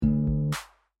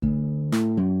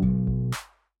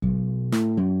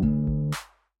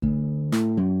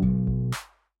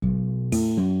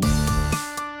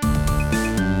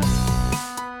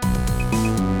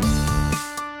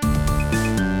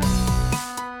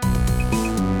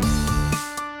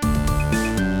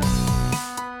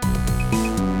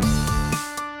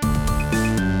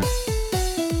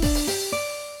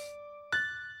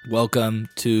Welcome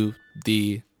to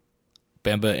the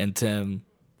Bamba and Tim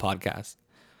podcast.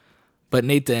 But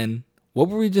Nathan, what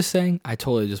were we just saying? I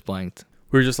totally just blanked.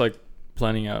 We were just like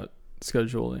planning out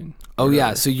scheduling. Oh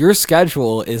yeah, so your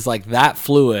schedule is like that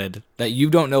fluid that you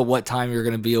don't know what time you're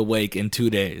going to be awake in 2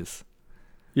 days.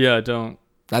 Yeah, I don't.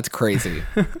 That's crazy.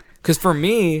 Because for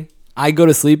me, I go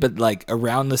to sleep at like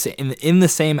around the same in the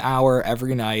same hour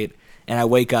every night, and I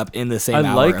wake up in the same hour.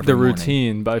 I like every the morning.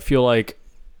 routine, but I feel like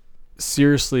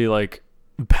seriously, like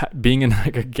being in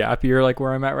like a gap year, like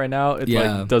where I'm at right now, it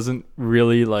like doesn't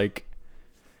really like.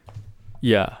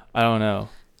 Yeah, I don't know.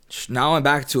 Now I'm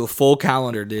back to a full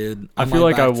calendar, dude. I feel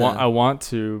like I want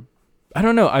to. I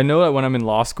don't know. I know that when I'm in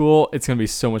law school, it's gonna be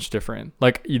so much different.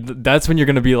 Like that's when you're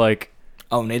gonna be like,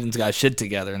 oh, Nathan's got shit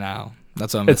together now.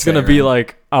 That's what I'm. It's gonna be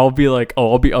like I'll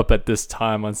be up at this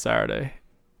time on Saturday.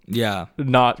 Yeah.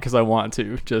 Not because I want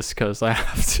to, just because I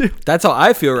have to. That's how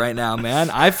I feel right now, man.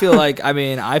 I feel like I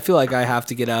have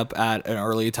to get up at an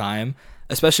early time,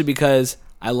 especially because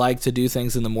I like to do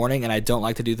things in the morning and I don't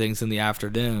like to do things in the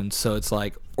afternoon. So it's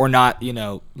like, or not,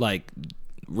 like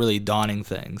really dawning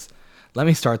things. Let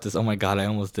me start this. Oh my God, I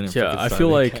almost didn't. Yeah, I feel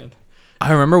like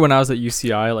I remember when I was at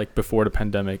UCI, like before the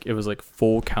pandemic, it was like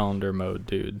full calendar mode,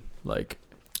 dude. Like,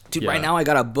 dude, right now I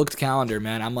got a booked calendar,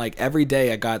 man. I'm like every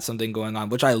day I got something going on,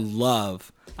 which I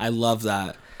love. I love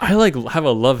that. I like have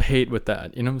a love-hate with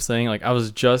that. You know what I'm saying? Like I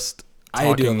was just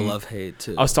talking, I do have a love-hate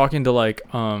too. I was talking to like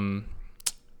one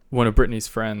of Brittany's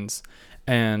friends,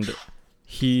 and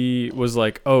he was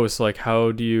like, "Oh, so like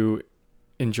how do you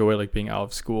enjoy like being out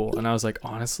of school?" And I was like,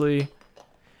 honestly,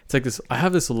 it's like this. I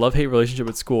have this love-hate relationship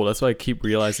with school. That's what I keep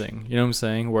realizing. You know what I'm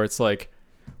saying? Where it's like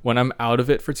when I'm out of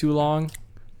it for too long,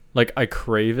 like I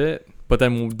crave it, but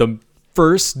then the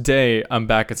first day I'm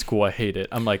back at school, I hate it.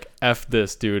 I'm like, F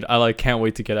this, dude. I like can't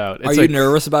wait to get out. Are you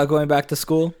nervous about going back to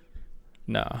school?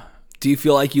 Nah. Do you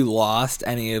feel like you lost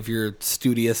any of your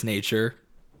studious nature?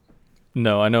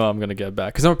 No, I know I'm gonna get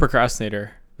back because I'm a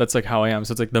procrastinator. That's like how I am.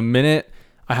 So it's like the minute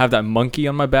I have that monkey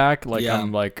on my back, like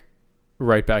I'm like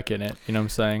right back in it. You know what I'm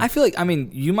saying? I feel like,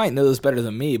 you might know this better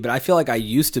than me, but I feel like I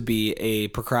used to be a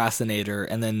procrastinator,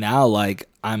 and then now like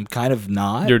I'm kind of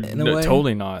not. You're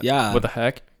totally not. Yeah. What the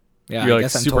heck? Yeah. You're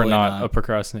like super totally not a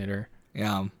procrastinator.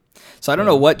 Yeah. So I don't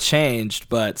know what changed,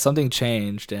 but something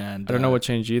changed, and I don't know what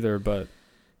changed either, but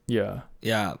yeah.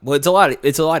 Yeah. Well, it's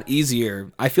a lot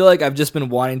easier. I feel like I've just been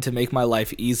wanting to make my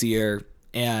life easier,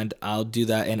 and I'll do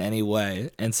that in any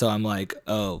way. And so I'm like,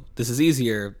 oh, this is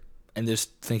easier, and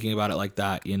just thinking about it like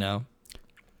that, you know?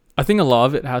 I think a lot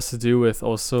of it has to do with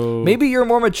also maybe you're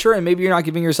more mature and maybe you're not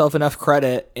giving yourself enough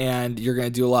credit, and you're going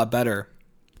to do a lot better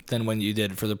than when you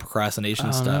did for the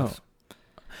procrastination stuff.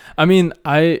 I mean,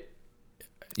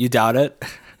 you doubt it?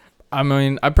 I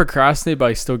mean, I procrastinate, but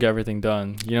I still get everything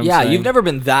done. You know what I'm saying? You've never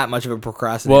been that much of a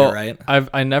procrastinator, right?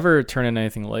 I never turn in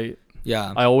anything late.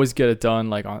 Yeah. I always get it done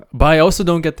but I also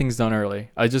don't get things done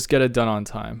early. I just get it done on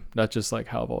time. That's just like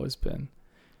how I've always been.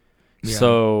 Yeah.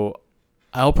 So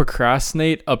I'll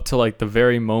procrastinate up to like the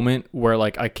very moment where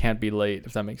like I can't be late,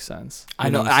 if that makes sense. I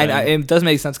know. It does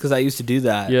make sense because I used to do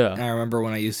that. Yeah. And I remember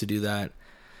when I used to do that.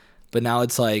 But now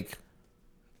it's like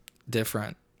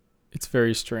different. It's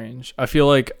very strange. I feel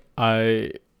like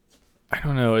I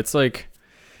don't know. It's like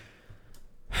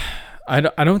I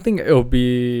don't think it'll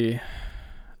be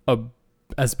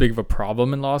as big of a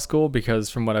problem in law school, because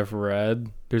from what I've read,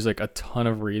 there's like a ton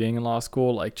of reading in law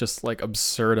school, like just like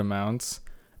absurd amounts,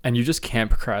 and you just can't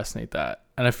procrastinate that.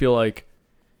 And I feel like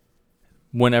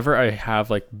whenever I have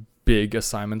like big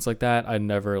assignments like that, I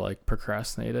never like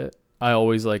procrastinate it. I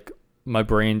always like my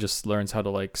brain just learns how to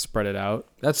like spread it out.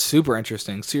 That's super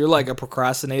interesting. So you're like a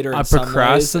procrastinator. I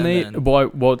procrastinate.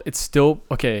 Well, it's still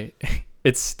okay.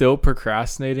 It's still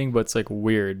procrastinating, but it's like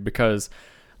weird because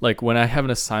like when I have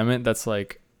an assignment that's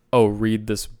like, oh, read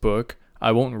this book,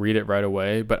 I won't read it right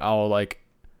away, but I'll like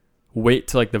wait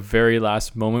till like the very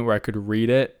last moment where I could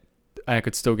read it and I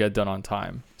could still get done on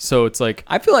time. So it's like,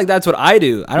 I feel like that's what I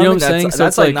do. I don't think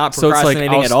that's like not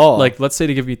procrastinating at all. Like, let's say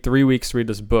to give you 3 weeks to read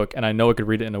this book, and I know I could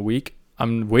read it in a week.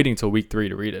 I'm waiting till week 3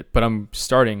 to read it, but I'm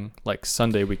starting like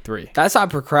Sunday, week 3. That's not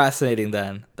procrastinating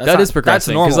then. That is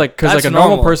procrastinating. Because a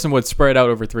normal person would spread it out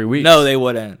over 3 weeks. No, they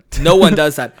wouldn't. No one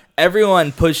does that.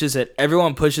 Everyone pushes it.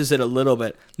 Everyone pushes it a little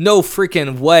bit. No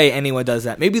freaking way anyone does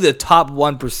that. Maybe the top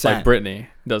 1%. Like Brittany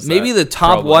does that. Maybe the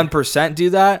top 1%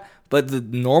 do that, but the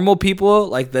normal people,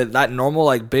 like that normal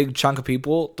like big chunk of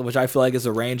people, which I feel like is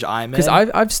the range I'm in. Because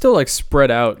I've still like spread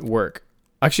out work.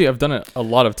 Actually, I've done it a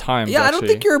lot of times. Yeah, actually. I don't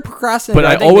think you're a procrastinator. But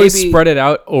I think always maybe, spread it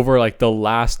out over like the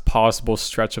last possible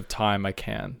stretch of time I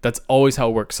can. That's always how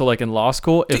it works. So like in law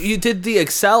school, if you did the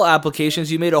Excel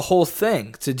applications. You made a whole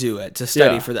thing to do it, to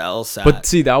study for the LSAT. But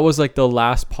see, that was like the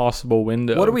last possible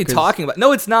window. What are we talking about?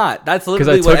 No, it's not. That's Because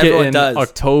I literally what took it everyone in does.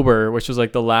 October, which was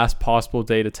like the last possible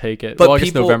day to take it. But well, I guess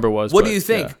people, November was. What but, do you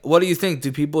think? yeah. What do you think?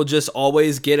 Do people just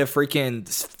always get a freaking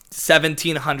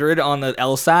 1700 on the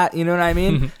LSAT? You know what I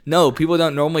mean? No, people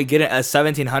don't normally get it as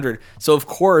 1700. So of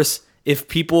course, if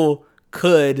people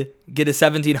could get a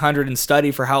 1700 and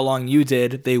study for how long you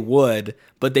did, they would,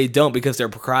 but they don't because they're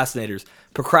procrastinators.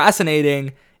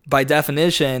 Procrastinating, by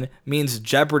definition, means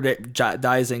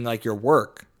jeopardizing like your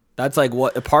work. That's like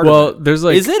what a part of it. Well, there's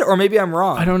like, is it, or maybe I'm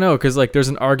wrong? I don't know, because like there's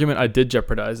an argument I did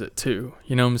jeopardize it too.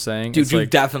 You know what I'm saying? Dude, it's you like,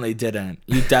 definitely didn't.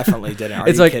 You definitely didn't. Are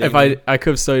it's you like kidding if me? I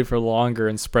could have studied for longer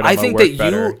and spread out I my think work that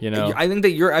better. You know, I think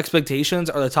that your expectations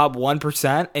are the top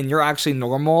 1%, and you're actually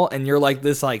normal, and you're like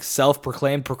this like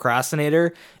self-proclaimed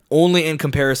procrastinator only in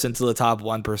comparison to the top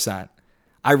 1%.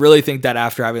 I really think that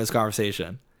after having this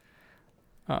conversation,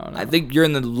 I don't know. I think you're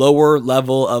in the lower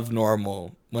level of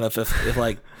normal. When if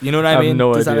like, you know what I have mean?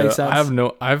 no Does idea. that make sense?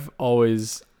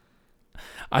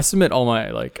 I submit all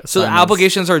my like. So the assignments.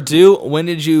 applications are due. When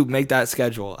did you make that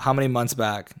schedule? How many months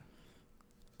back?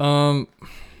 Well,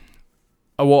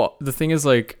 the thing is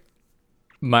like,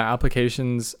 my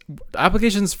applications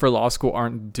for law school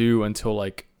aren't due until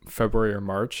like February or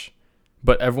March,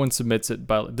 but everyone submits it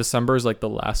by December is like the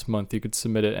last month you could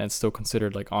submit it, and it's still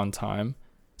considered like on time.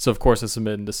 So of course I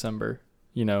submit in December.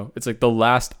 You know, it's like the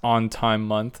last on time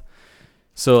month.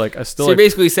 So like I still. So you're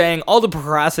basically saying all the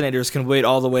procrastinators can wait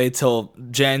all the way till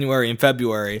January and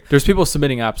February. There's people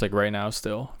submitting apps like right now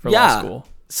still for law school.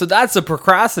 So that's a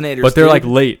procrastinator. But they're like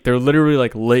late. They're literally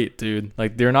like late, dude.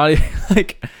 Like they're not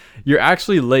like, you're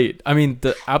actually late. I mean,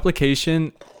 the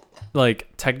application, like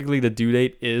technically the due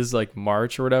date is like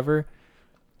March or whatever,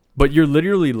 but you're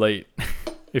literally late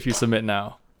if you submit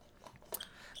now.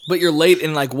 But you're late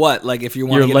in like what? Like if you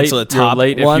want to get late, into the top you're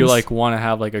late ones? if you like want to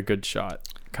have like a good shot.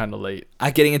 Kind of late.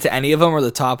 At getting into any of them or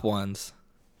the top ones?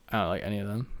 I don't like any of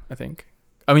them, I think.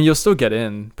 I mean, you'll still get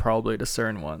in probably to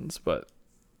certain ones, but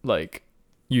like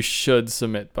you should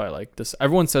submit by like this.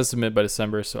 Everyone says submit by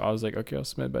December, so I was like, okay, I'll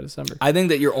submit by December. I think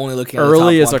that you're only looking at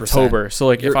early the is top 1%. October. So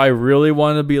like if I really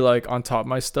want to be like on top of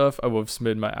my stuff, I would have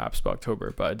submitted my apps by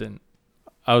October, but I didn't.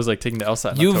 I was like taking the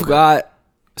LSAT in You've October. got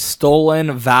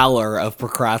stolen valor of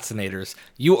procrastinators.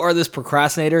 You are this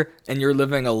procrastinator and you're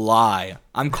living a lie.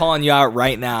 I'm calling you out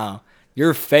right now.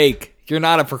 You're fake. You're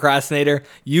not a procrastinator.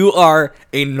 You are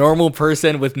a normal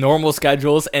person with normal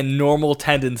schedules and normal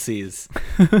tendencies.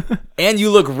 And you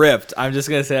look ripped. I'm just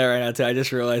going to say that right now too. I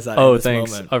just realized that. Oh, in this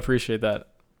thanks. moment. I appreciate that.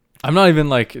 I'm not even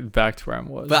like back to where I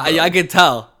was. But I could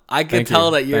tell. I could Thank tell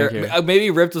you. that you're Thank you.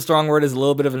 maybe ripped a strong word is a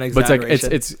little bit of an but it's exaggeration.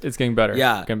 like it's getting better.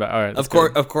 Yeah. Getting better. All right. Of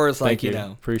course, like Thank you. you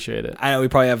know. Appreciate it. I know we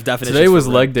probably have definitions. Today was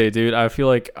for leg day, dude. I feel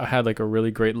like I had like a really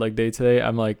great leg day today.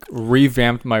 I'm like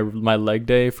revamped my leg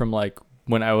day from like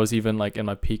when I was even like in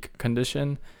my peak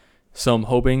condition. So I'm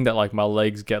hoping that like my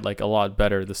legs get like a lot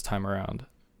better this time around.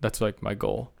 That's like my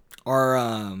goal.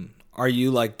 Are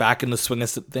you like back in the swing of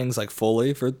things like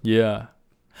fully for? Yeah.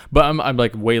 But I'm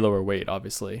like way lower weight,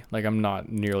 obviously. Like I'm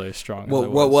not nearly as strong. Well, as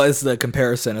I what was the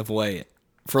comparison of weight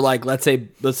for like let's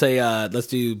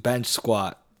do bench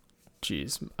squat?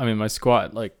 Jeez. I mean, my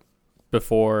squat like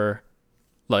before,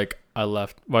 like I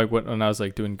left, like when I was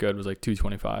like doing good was like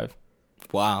 225.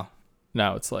 Wow,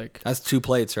 Now it's like, that's 2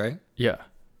 plates, right? yeah.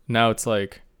 Now it's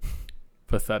like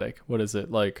pathetic. What is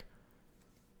it like?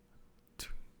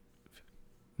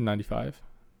 95.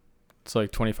 It's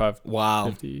like 25.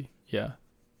 Wow, 50. Yeah.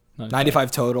 95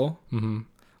 total. Mm-hmm.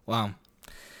 Wow,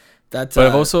 that's. But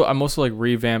I'm also like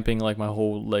revamping like my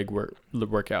whole leg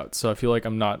workout. So I feel like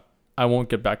I won't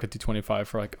get back to 225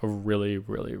 for like a really,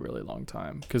 really, really long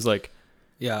time. Because like,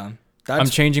 yeah, I'm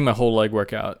changing my whole leg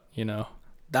workout, you know?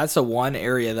 that's the one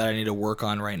area that I need to work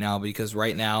on right now, because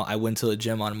right now I went to the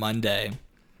gym on Monday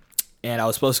and I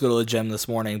was supposed to go to the gym this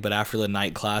morning, but after the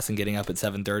night class and getting up at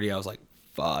 7:30, I was like,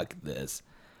 fuck this.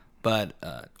 But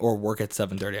or work at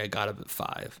 7:30, I got up at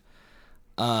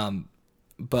 5.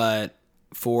 But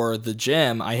for the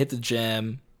gym, I hit the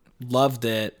gym, loved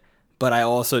it, but I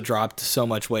also dropped so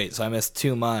much weight. So I missed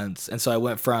 2 months. And so I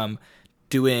went from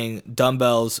doing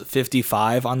dumbbells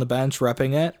 55 on the bench,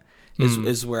 repping it,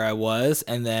 is where I was.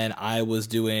 And then I was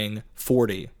doing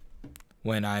 40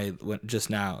 when I went just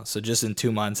now. So just in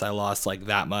 2 months, I lost like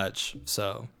that much.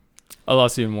 So I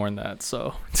lost even more than that.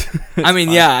 So I mean,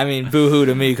 yeah, I mean, boo-hoo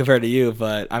to me compared to you,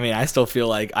 but I mean, I still feel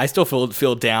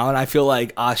down. I feel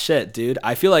like, shit, dude.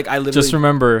 I feel like I literally just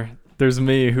remember, there's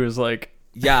me who's like,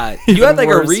 Yeah, you had like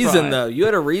a worse reason fine. though. You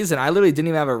had a reason. I literally didn't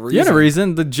even have a reason. you had a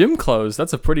reason. The gym closed.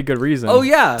 That's a pretty good reason. Oh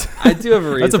yeah, I do have a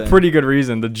reason. That's a pretty good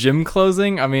reason. The gym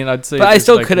closing. I mean, I'd say. But I there's,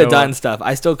 still like, could have no- done stuff.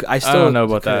 I still I don't know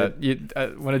about could've-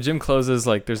 that. When a gym closes,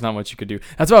 like, there's not much you could do.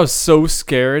 That's why I was so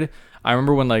scared. I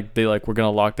remember when like they like were gonna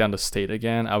lock down the state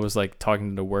again. I was like talking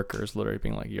to the workers, literally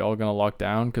being like, "Y'all gonna lock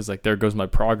down? Because like there goes my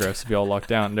progress if y'all lock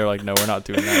down." And they're like, "No, we're not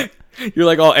doing that." You're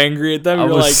like all angry at them. I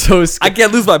You're was like, so I scared.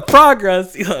 can't lose my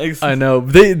progress. You're like, I know.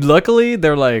 They luckily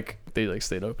they like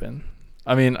stayed open.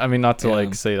 I mean not to Yeah.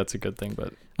 like say that's a good thing,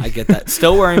 but I get that.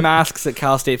 Still wearing masks at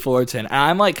Cal State Fullerton. And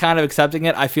I'm like kind of accepting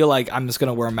it. I feel like I'm just going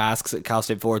to wear masks at Cal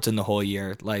State Fullerton the whole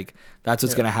year. Like that's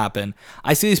what's going to happen.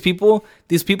 I see these people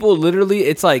literally,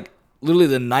 it's like literally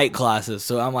the night classes.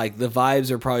 So I'm like, the vibes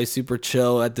are probably super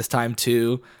chill at this time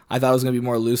too. I thought it was going to be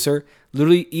more looser.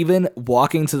 Literally even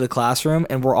walking to the classroom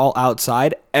and we're all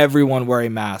outside, everyone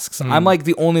wearing masks. I'm like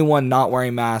the only one not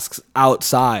wearing masks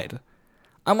outside.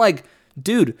 I'm like,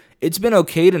 dude, it's been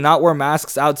okay to not wear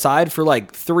masks outside for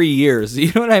like 3 years.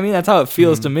 You know what I mean? That's how it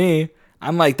feels to me.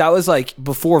 I'm like, that was like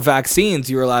before vaccines,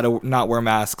 you were allowed to not wear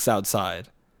masks outside.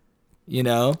 You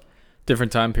know?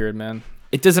 different time period, man.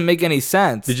 It doesn't make any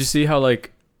sense. Did you see how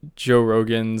like Joe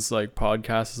Rogan's like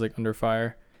podcast is like under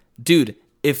fire? Dude,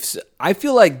 I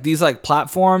feel like these like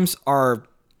platforms are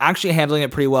actually handling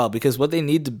it pretty well because what they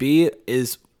need to be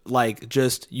is like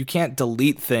just you can't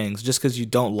delete things just because you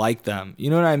don't like them. You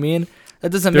know what I mean? That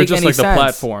doesn't They're make just any like sense. the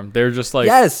platform. They're just like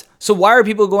Yes. So why are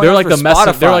people going they're after like the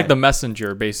Spotify? They're like the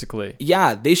messenger, basically.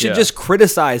 Yeah, they should Yeah. just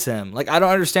criticize him. Like I don't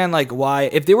understand like why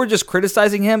if they were just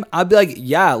criticizing him, I'd be like,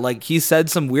 yeah, like he said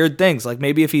some weird things. Like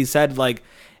maybe if he said like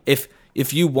if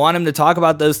you want him to talk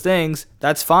about those things,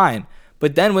 that's fine.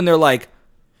 But then when they're like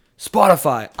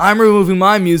Spotify, I'm removing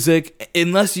my music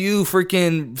unless you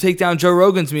freaking take down Joe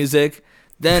Rogan's music,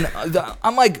 then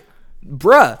I'm like,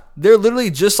 bruh, they're literally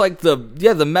just like the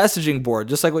messaging board,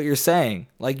 just like what you're saying.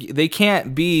 Like they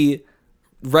can't be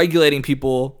regulating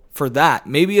people for that.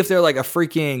 Maybe if they're like a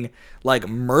freaking like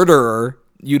murderer,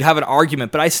 you'd have an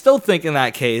argument. But I still think in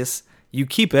that case, you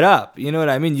keep it up. You know what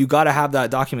I mean? You got to have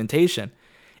that documentation.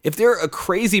 If they're a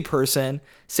crazy person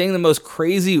saying the most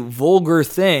crazy, vulgar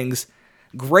things,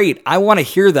 great. I want to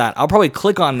hear that. I'll probably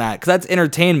click on that because that's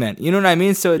entertainment. You know what I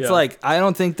mean? So it's Yeah. like, I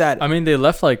don't think that... I mean, they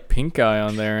left like Pink Eye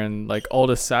on there and like all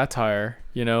the satire,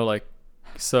 you know, like,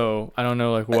 so I don't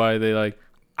know like why they like.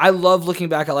 I love looking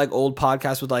back at like old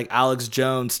podcasts with like Alex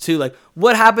Jones too. Like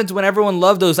what happens when everyone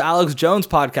loved those Alex Jones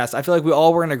podcasts? I feel like we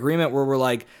all were in agreement where we're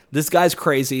like, this guy's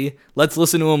crazy. Let's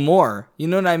listen to him more. You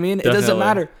know what I mean? It doesn't Definitely.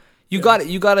 matter. You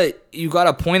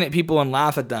gotta point at people and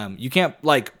laugh at them. You can't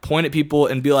like point at people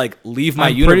and be like, leave my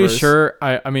I'm universe. pretty sure.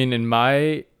 I mean, in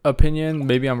my opinion,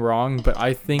 maybe I'm wrong, but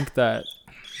I think that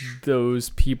those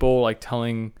people like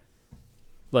telling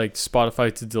like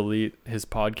Spotify to delete his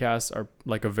podcast are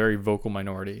like a very vocal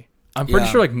minority. I'm pretty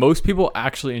Yeah. sure like most people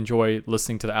actually enjoy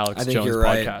listening to the I Alex think Jones you're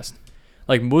right. podcast.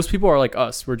 Like most people are like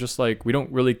us. We're just like we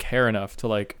don't really care enough to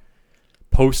like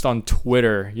post on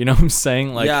Twitter. You know what I'm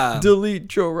saying? Like Yeah. delete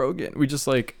Joe Rogan. We just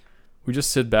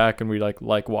sit back and we like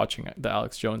watching the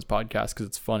Alex Jones podcast because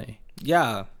it's funny.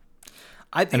 Yeah.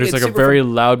 I think And there's it's like a super very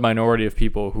loud minority of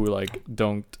people who like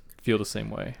don't feel the same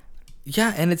way.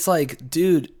 Yeah, and it's like,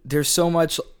 dude, there's so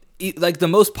much like the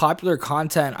most popular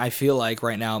content I feel like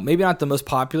right now. Maybe not the most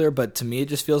popular, but to me it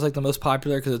just feels like the most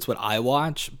popular because it's what I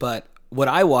watch. But what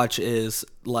I watch is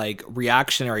like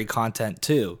reactionary content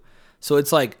too. So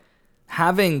it's like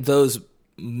having those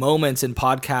moments in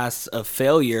podcasts of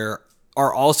failure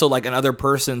are also like another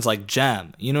person's like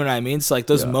gem. You know what I mean? So like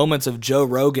those Yeah. moments of Joe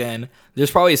Rogan,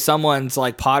 there's probably someone's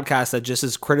like podcast that just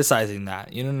is criticizing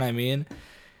that. You know what I mean?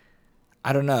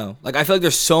 I don't know. Like I feel like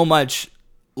there's so much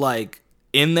like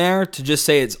in there to just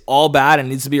say it's all bad and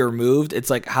needs to be removed. It's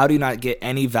like how do you not get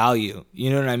any value? You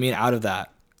know what I mean out of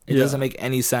that? It Yeah. doesn't make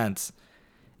any sense.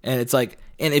 And it's like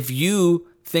and if you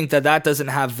think that that doesn't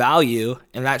have value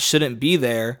and that shouldn't be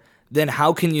there, then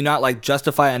how can you not like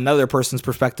justify another person's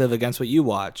perspective against what you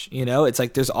watch? You know, it's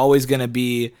like there's always going to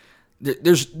be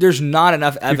there's not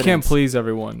enough evidence. You can't please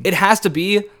everyone. It has to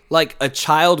be like a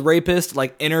child rapist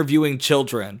like interviewing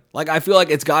children. Like I feel like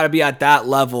it's got to be at that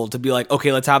level to be like,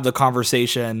 okay, let's have the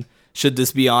conversation. Should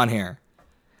this be on here?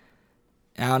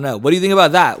 I don't know. What do you think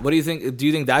about that? What do you think? Do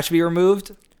you think that should be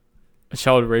removed? A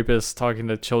child rapist talking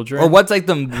to children. Or what's like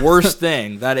the worst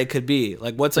thing that it could be?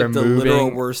 Like what's like the Removing-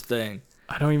 literal worst thing?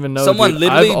 I don't even know. Someone dude.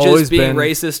 literally I've always just being been,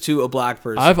 racist to a black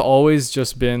person. I've always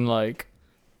just been like,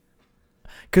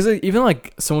 because even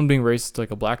like someone being racist to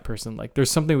like a black person, like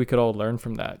there's something we could all learn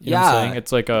from that. You know what I'm Yeah. saying?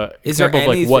 It's like a Is there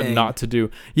example of like what anything not to do.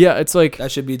 Yeah, it's like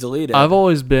that should be deleted. I've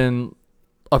always been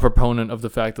a proponent of the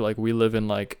fact that like we live in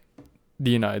like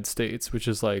the United States, which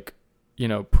is like, you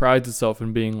know, prides itself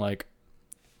in being like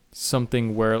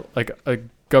something where like a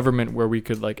government where we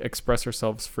could like express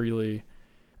ourselves freely.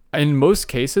 In most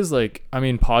cases, like, I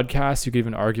mean, podcasts, you could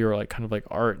even argue are like kind of like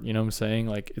art, you know what I'm saying?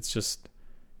 Like, it's just,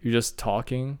 you're just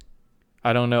talking.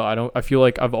 I don't know. I feel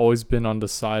like I've always been on the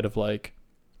side of like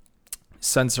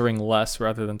censoring less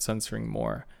rather than censoring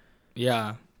more.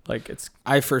 Yeah. Like, it's,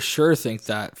 I for sure think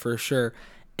that, for sure.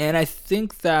 And I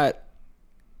think that,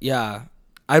 yeah.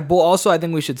 I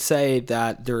think we should say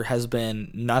that there has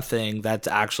been nothing that's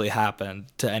actually happened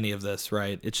to any of this,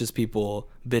 right? It's just people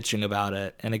bitching about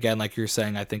it. And again, like you're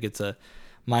saying, I think it's a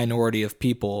minority of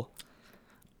people.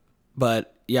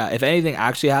 But yeah, if anything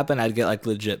actually happened, I'd get like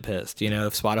legit pissed. You know,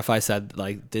 if Spotify said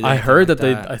like, I heard like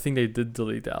that I think they did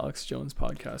delete the Alex Jones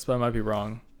podcast, but I might be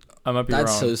wrong.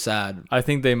 That's so sad. I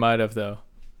think they might have though.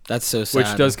 That's so sad.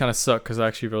 Which does kind of suck because I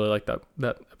actually really like that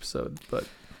episode, but.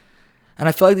 And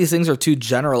I feel like these things are too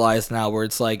generalized now where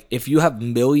it's like if you have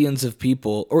millions of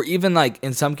people, or even like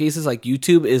in some cases like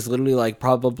YouTube is literally like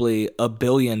probably 1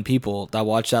 billion people that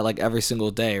watch that like every single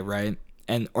day, right?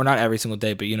 And or not every single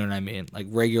day, but you know what I mean? Like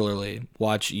regularly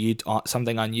watch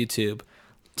something on YouTube.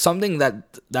 Something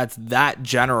that's that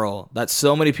general that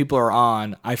so many people are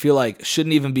on, I feel like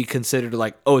shouldn't even be considered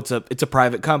like, oh, it's a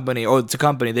private company, or it's a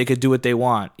company, they could do what they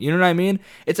want. You know what I mean?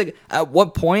 It's like, at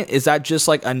what point is that just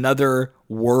like another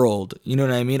world? You know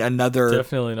what I mean?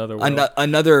 Definitely another world.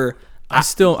 Another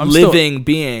I'm living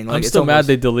being. Like, I'm still mad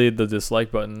they deleted the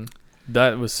dislike button.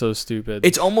 That was so stupid.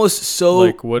 It's almost so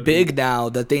like, big now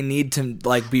that they need to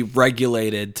like be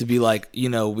regulated to be like, you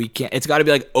know, we can't. It's got to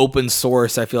be like open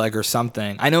source, I feel like, or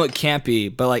something. I know it can't be,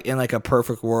 but like in like a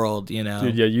perfect world, you know.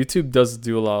 Dude, yeah, YouTube does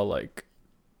do a lot of like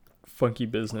funky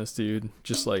business, dude.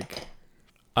 Just like,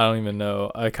 I don't even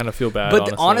know. I kind of feel bad.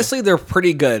 But honestly, they're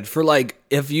pretty good for like,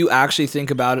 if you actually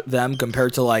think about them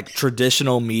compared to like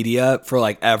traditional media for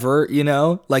like ever, you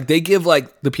know, like they give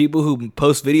like the people who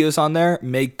post videos on there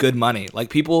make good money. Like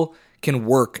people can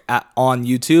work on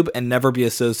YouTube and never be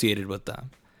associated with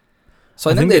them. So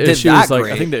I think they did that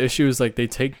great. I think the issue is like they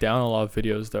take down a lot of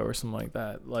videos though, or something like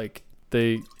that. Like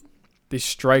they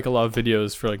strike a lot of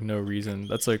videos for like no reason.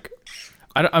 That's like,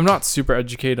 I'm not super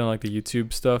educated on like the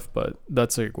YouTube stuff, but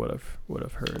that's like what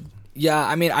I've heard. Yeah,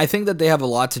 I mean, I think that they have a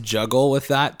lot to juggle with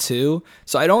that too.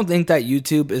 So I don't think that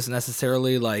YouTube is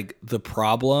necessarily like the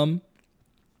problem.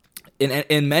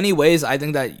 In many ways, I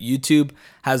think that YouTube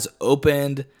has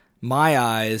opened my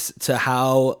eyes to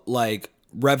how like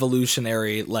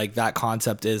revolutionary like that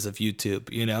concept is of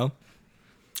YouTube, you know?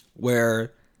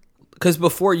 Because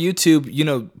before YouTube, you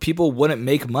know, people wouldn't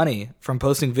make money from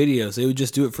posting videos. They would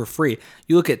just do it for free.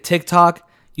 You look at TikTok,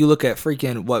 you look at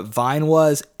freaking what Vine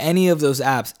was, any of those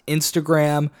apps,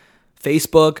 Instagram,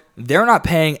 Facebook, they're not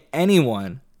paying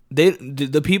anyone.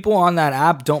 The people on that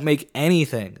app don't make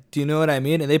anything. Do you know what I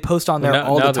mean? And they post on there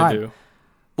all the time. They do.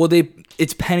 Well,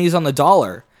 it's pennies on the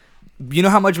dollar. You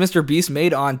know how much Mr. Beast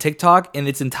made on TikTok in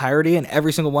its entirety, and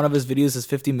every single one of his videos is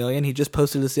 50 million? He just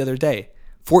posted this the other day.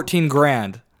 14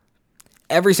 grand.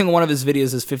 Every single one of his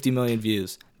videos has 50 million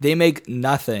views. They make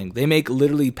nothing. They make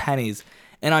literally pennies.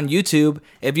 And on YouTube,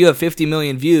 if you have 50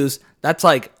 million views, that's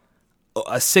like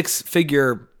a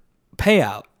 6-figure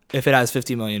payout if it has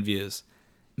 50 million views.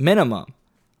 Minimum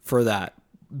for that.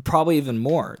 Probably even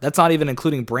more. That's not even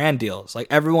including brand deals. Like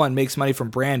everyone makes money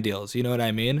from brand deals. You know what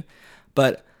I mean?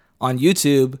 But on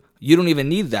YouTube, you don't even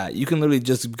need that. You can literally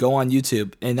just go on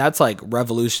YouTube, and that's like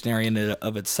revolutionary in and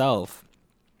of itself.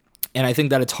 And I think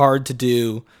that it's hard to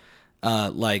do,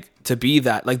 like, to be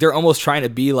that. Like, they're almost trying to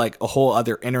be, like, a whole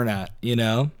other internet, you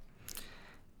know?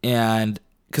 And,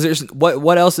 because there's,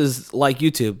 what else is like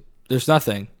YouTube? There's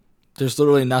nothing. There's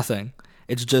literally nothing.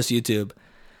 It's just YouTube.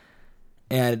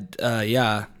 And,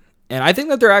 yeah. And I think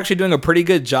that they're actually doing a pretty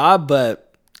good job,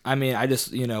 but, I mean, I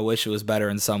just, you know, wish it was better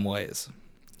in some ways.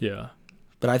 Yeah.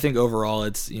 But I think overall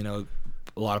it's, you know,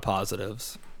 a lot of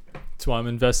positives. That's why I'm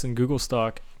investing in Google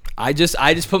stock. I just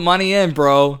put money in,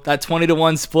 bro. That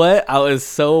 20-to-1 split, I was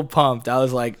so pumped. I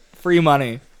was like, free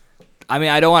money. I mean,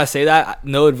 I don't want to say that.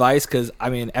 No advice, because, I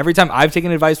mean, every time I've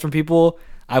taken advice from people,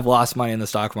 I've lost money in the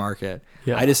stock market.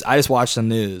 Yeah. I just watch the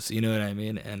news, you know what I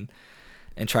mean? And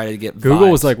try to get Google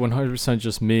vibes. Was like 100%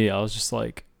 just me. I was just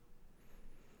like,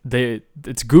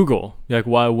 it's Google. Like,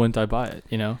 why wouldn't I buy it?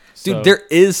 You know, dude. There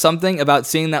is something about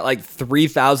seeing that like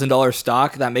 $3,000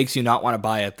 stock that makes you not want to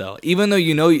buy it, though. Even though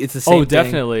you know it's the same. Oh,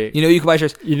 definitely. Thing. You know, you can buy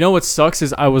shares. You know what sucks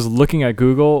is I was looking at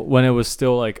Google when it was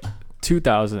still like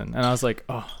 2,000, and I was like,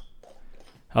 oh,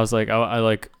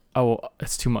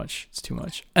 it's too much. It's too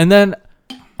much. And then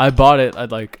I bought it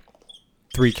at like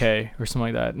 3K or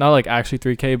something like that. Not like actually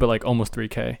 3K, but like almost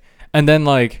 3K. And then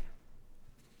like,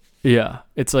 yeah,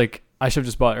 it's like I should have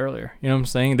just bought it earlier. You know what I'm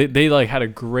saying? They like had a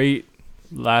great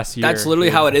last year. That's literally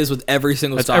how it is with every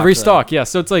single That's stock. every though. stock. Yeah.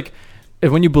 So it's like,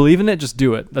 if when you believe in it, just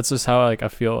do it. That's just how like I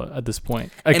feel at this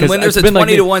point. And when there's a been,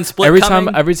 20 to 1 split every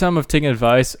coming, every time I've taken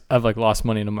advice, I've like lost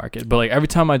money in the market. But like every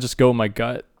time I just go with my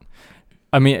gut,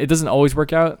 I mean, it doesn't always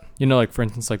work out. You know, like for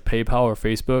instance, like PayPal or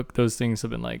Facebook, those things have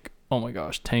been like, oh my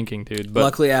gosh, tanking, dude. But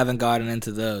luckily I haven't gotten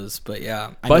into those, but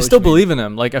yeah. I still believe in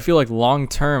them. Like I feel like long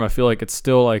term, I feel like it's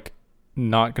still like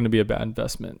not going to be a bad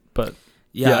investment. But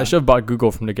yeah, I should have bought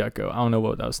Google from the get go. I don't know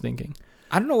what I was thinking.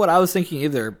 I don't know what I was thinking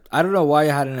either. I don't know why I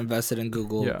hadn't invested in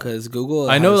Google, because Google.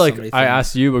 I know, has like so many I things.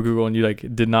 asked you about Google, and you like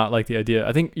did not like the idea.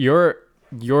 I think your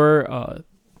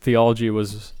theology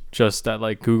was just that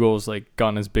like Google's like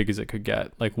gotten as big as it could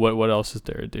get. Like what else is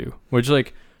there to do? Which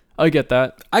like I get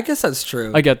that. I guess that's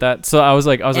true. I get that. So I was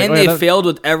like, and oh, they yeah, failed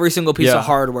with every single piece of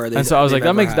hardware. And so I was like,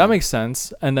 that makes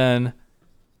sense. And then,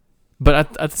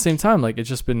 but at the same time, like it's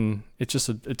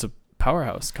a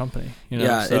powerhouse company, you know?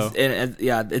 Yeah, so.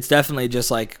 it's definitely just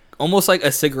like almost like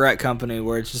a cigarette company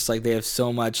where it's just like they have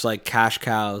so much like cash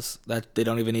cows that they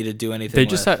don't even need to do anything. They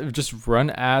just have just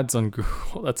run ads on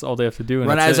Google. That's all they have to do. And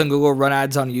run ads on Google, run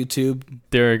ads on YouTube.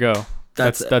 There you go.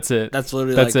 That's it. That's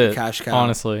literally that's like it. a cash cow.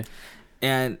 Honestly.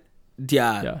 And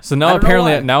yeah. So now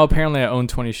apparently I own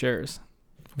 20 shares.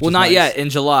 Well, not yet. In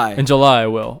July. In July I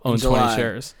will own 20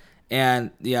 shares.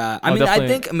 And yeah, Oh, I mean, definitely. I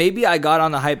think maybe I got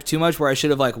on the hype too much where I should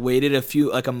have like waited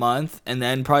a month and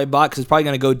then probably bought, because it's probably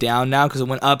going to go down now because it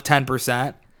went up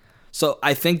 10%. So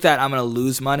I think that I'm going to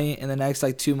lose money in the next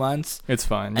like 2 months. It's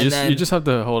fine. You just have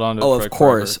to hold on to it. Oh, for of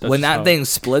course. forever. When that thing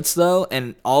splits though,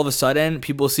 and all of a sudden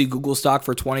people see Google stock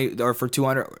for 20 or for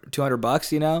 200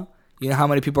 bucks, you know how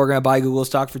many people are going to buy Google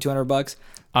stock for 200 bucks?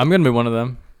 I'm going to be one of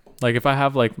them. Like if I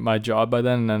have like my job by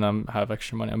then and then have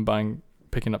extra money, I'm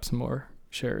picking up some more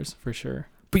shares for sure.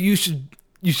 But you should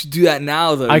do that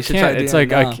now though. I can't. It's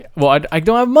like I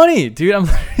don't have money, dude.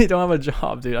 I don't have a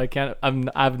job, dude. I can't.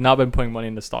 I've not been putting money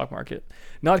in the stock market.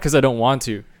 Not because I don't want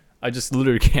to. I just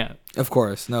literally can't. Of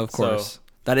course, no, of course.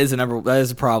 That is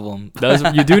a problem.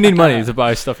 You do need money to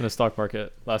buy stuff in the stock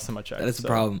market. Last time I checked, that is a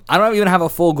problem. I don't even have a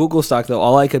full Google stock though.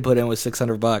 All I could put in was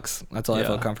 $600. That's all I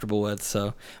felt comfortable with.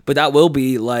 So, but that will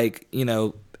be like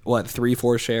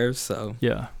 3-4 shares. So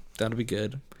yeah, that'll be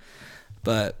good.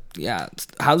 But yeah,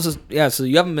 how's this? Yeah, so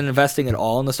you haven't been investing at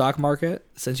all in the stock market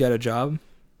since you had a job?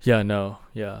 Yeah, no,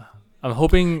 yeah. I'm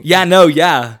hoping. Yeah, no,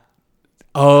 yeah.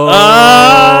 Oh,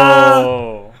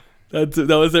 that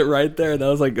was it right there. That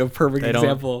was like a perfect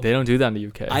example. They don't do that in the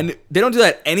UK. They don't do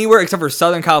that anywhere except for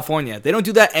Southern California. They don't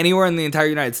do that anywhere in the entire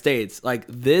United States. Like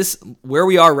this, where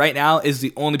we are right now, is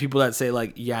the only people that say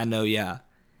like, yeah, no, yeah.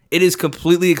 It is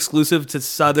completely exclusive to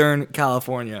Southern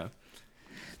California.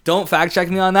 Don't fact check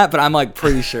me on that, but I'm like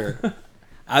pretty sure.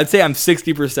 I would say I'm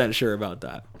 60% sure about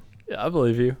that. Yeah, I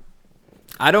believe you.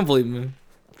 I don't believe me.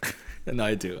 No,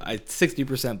 I do. I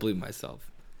 60% believe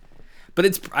myself. But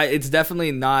it's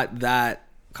definitely not that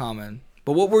common.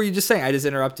 But what were you just saying? I just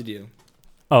interrupted you.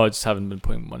 Oh, I just haven't been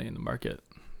putting money in the market.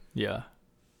 Yeah.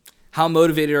 How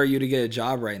motivated are you to get a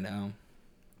job right now?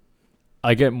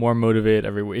 I get more motivated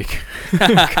every week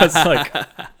because like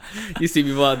you see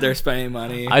people out there spending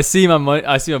money. I see my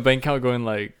bank account going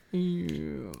like,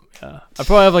 yeah. I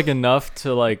probably have like enough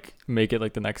to like make it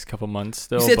like the next couple months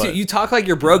still. You talk like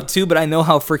you're broke too, but I know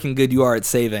how freaking good you are at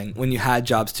saving when you had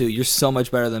jobs too. You're so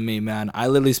much better than me, man. I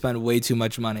literally spend way too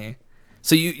much money.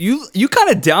 So you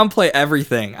kind of downplay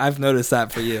everything. I've noticed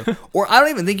that for you. Or I don't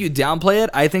even think you downplay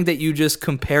it. I think that you just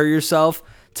compare yourself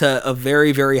to a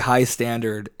very, very high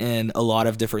standard in a lot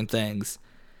of different things,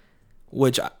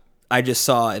 which I just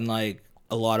saw in like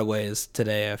a lot of ways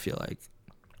today. I feel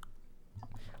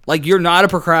like you're not a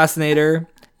procrastinator,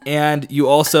 and you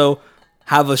also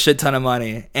have a shit ton of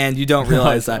money, and you don't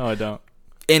realize that. No, I don't.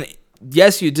 And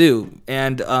yes, you do.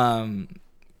 And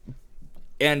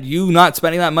you not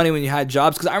spending that money when you had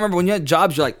jobs, because I remember when you had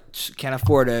jobs, you're like, can't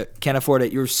afford it.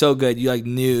 You were so good, you like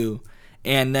knew,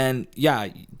 and then yeah,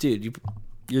 dude,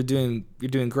 you're doing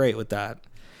great with that.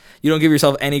 You don't give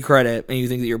yourself any credit and you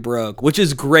think that you're broke, which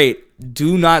is great.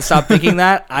 Do not stop thinking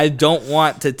that. I don't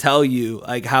want to tell you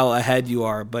like how ahead you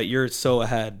are, but you're so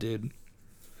ahead, dude.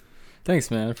 Thanks,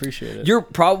 man. I appreciate it. You're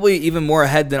probably even more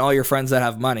ahead than all your friends that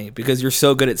have money because you're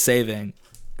so good at saving.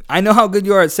 I know how good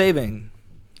you are at saving.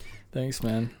 Thanks,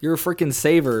 man. You're a freaking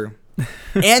saver.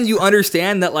 And you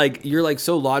understand that like you're like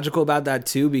so logical about that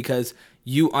too, because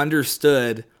you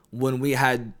understood when we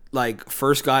had like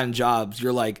first gotten jobs,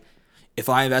 you're like, if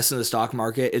I invest in the stock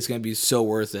market, it's going to be so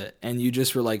worth it. And you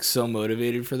just were like so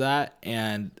motivated for that.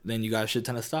 And then you got a shit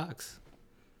ton of stocks.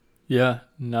 Yeah.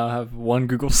 Now I have one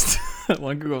Google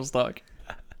one Google stock.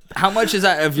 How much is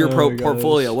that of your Oh my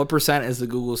portfolio? gosh. What percent is the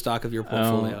Google stock of your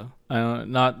portfolio? I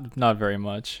don't not very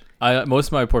much. Most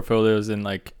of my portfolio is in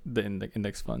like the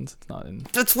index funds. It's not in.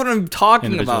 That's what I'm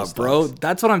talking Individual about, bro. stocks.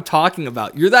 That's what I'm talking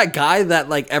about. You're that guy that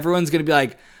like everyone's gonna be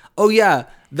like, oh yeah,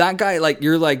 that guy. Like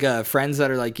you're like friends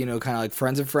that are like kind of like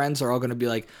friends of friends are all gonna be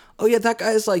like, oh yeah, that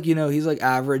guy's like he's like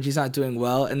average. He's not doing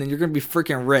well, and then you're gonna be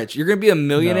freaking rich. You're gonna be a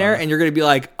millionaire, No. and you're gonna be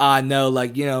like, no,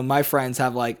 like my friends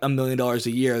have like $1 million a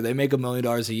year. They make $1 million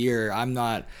a year. I'm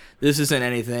not. This isn't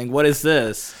anything. What is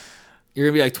this? You're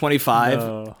gonna be like 25.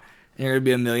 No, And you're gonna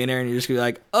be a millionaire, and you're just gonna be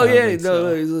like, "Oh I don't yeah, think no, so.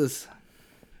 what is this?"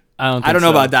 I don't. Think I don't know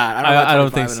so. about that. I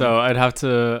don't 25 think and so.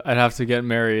 I'd have to get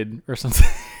married or something.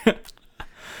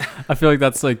 I feel like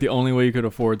that's like the only way you could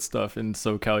afford stuff in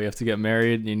SoCal. You have to get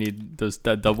married. You need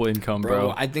that double income,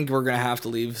 bro. I think we're gonna have to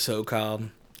leave SoCal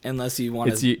unless you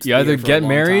want It's to. you either get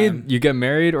married, you get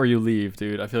married, or you leave,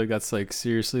 dude. I feel like that's like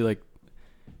seriously like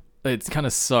it kind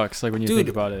of sucks like when you think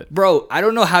about it. Bro, I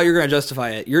don't know how you're gonna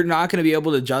justify it. You're not gonna be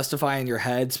able to justify in your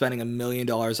head spending $1 million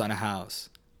on a house.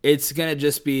 It's gonna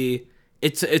just be.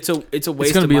 It's a waste. It's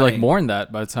gonna of be money. like more than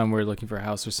that by the time we're looking for a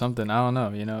house or something. I don't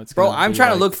know. It's Bro, gonna I'm be trying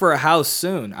like, to look for a house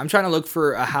soon. I'm trying to look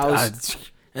for a house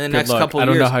in the good next luck. couple of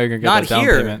I years. don't know how you're gonna get not that down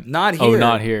here. payment. Not here. Oh,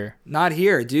 not here. Not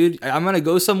here, dude. I'm gonna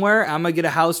go somewhere. I'm gonna get a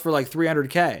house for like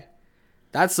 $300K.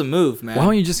 That's the move, man. Why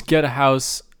don't you just get a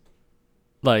house,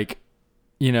 like,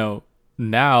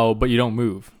 now, but you don't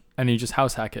move and you just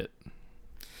house hack it?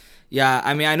 Yeah,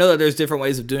 I mean, I know that there's different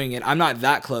ways of doing it. I'm not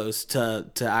that close to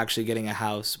actually getting a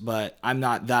house, but I'm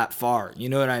not that far. You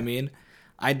know what I mean?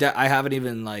 I haven't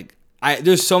even like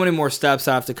there's so many more steps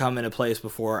that have to come into place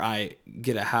before I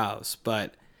get a house,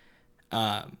 but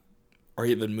or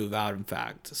even move out, in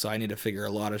fact. So I need to figure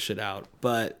a lot of shit out.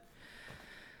 But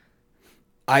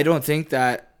I don't think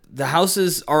that the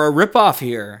houses are a ripoff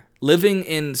here. Living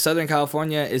in Southern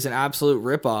California is an absolute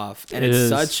ripoff, and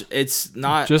it's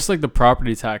not just like the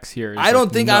property tax here. I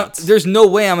don't think there's no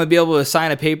way I'm gonna be able to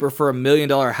sign a paper for $1 million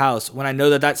house when I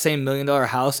know that same $1 million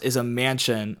house is a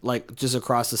mansion like just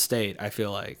across the state. I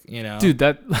feel like dude,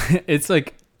 that it's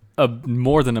like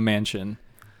more than a mansion.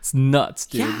 It's nuts,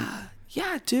 dude.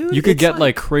 Yeah, dude. You could get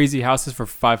like crazy houses for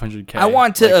 $500K. I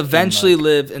want to eventually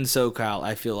live in SoCal.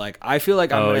 I feel like I'm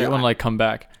gonna. You want to like come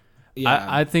back? Yeah.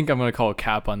 I think I'm gonna call a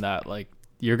cap on that. Like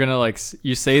you're gonna like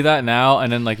you say that now,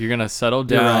 and then like you're gonna settle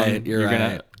down. You're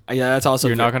right. Yeah, that's also.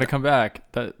 You're not gonna come back.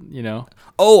 That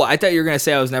Oh, I thought you were gonna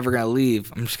say I was never gonna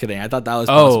leave. I'm just kidding. I thought that was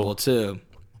possible too.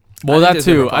 Well, that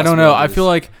too. I don't know. I feel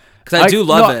like because I do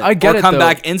love it. I get or come it,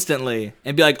 back instantly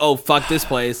and be like, oh fuck this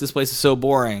place. This place is so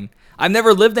boring. I've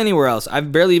never lived anywhere else.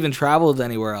 I've barely even traveled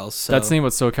anywhere else. So. That's the thing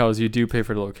with SoCal is you do pay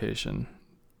for the location.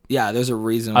 Yeah, there's a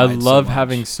reason. I love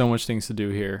having so much things to do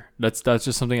here. That's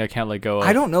just something I can't let go of.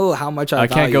 I don't know how much I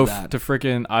can't go that. to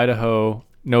freaking Idaho.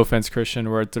 No offense, Christian,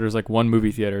 where there's like one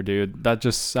movie theater, dude. That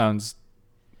just sounds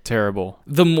terrible.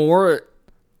 The more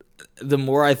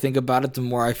I think about it, the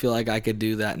more I feel like I could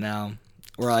do that now.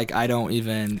 Or like I don't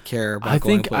even care about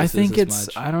going places I think as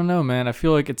it's much. I don't know, man. I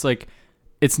feel like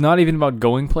it's not even about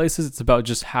going places. It's about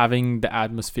just having the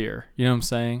atmosphere. You know what I'm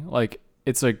saying? Like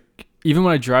it's like even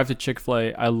when I drive to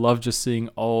Chick-fil-A, I love just seeing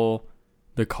all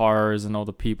the cars and all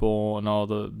the people and all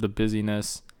the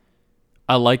busyness.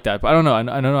 I like that, but I don't know. I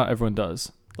know not everyone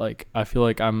does. Like I feel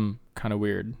like I'm kind of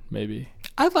weird, maybe.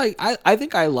 I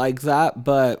think I like that,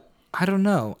 but I don't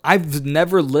know. I've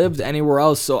never lived anywhere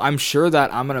else, so I'm sure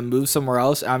that I'm gonna move somewhere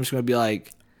else. And I'm just gonna be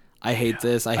like, I hate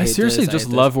this. I seriously just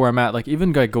love where I'm at. Like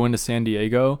even like going to San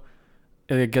Diego,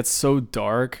 it gets so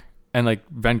dark, and like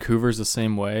Vancouver's the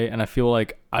same way. And I feel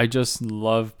like I just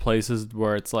love places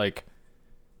where it's like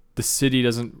the city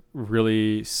doesn't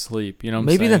really sleep. You know what I'm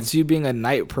saying? Maybe that's you being a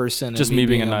night person. Just and me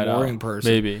being a night morning owl,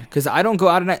 person. maybe. Because I don't go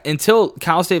out at night until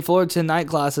Cal State Fullerton night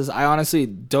classes. I honestly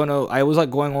don't know. I was like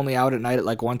going only out at night at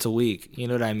like once a week. You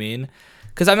know what I mean?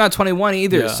 Because I'm not 21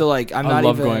 either. Yeah. So like I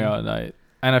love going out at night.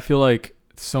 And I feel like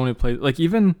so many places, like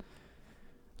even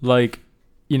like,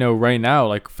 right now,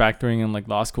 like factoring in like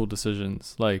law school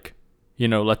decisions, like,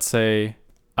 let's say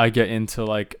I get into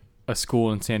like a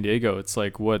school in San Diego. It's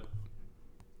like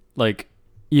like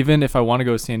even if I want to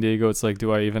go to San Diego, it's like,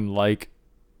 do I even like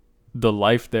the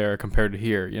life there compared to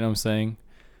here? You know what I'm saying?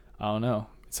 I don't know.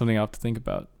 It's something I have to think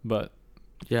about, but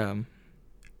yeah,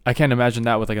 I can't imagine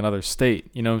that with like another state.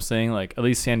 You know what I'm saying? Like at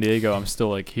least San Diego, I'm still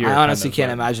like here. I honestly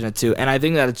can't imagine it too. And I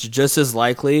think that it's just as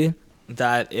likely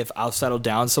that if I'll settle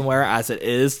down somewhere as it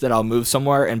is, that I'll move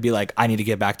somewhere and be like, I need to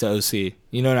get back to OC.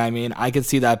 You know what I mean? I could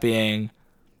see that being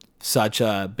such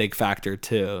a big factor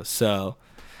too. So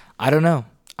I don't know.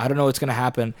 I don't know what's going to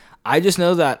happen. I just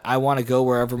know that I want to go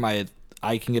wherever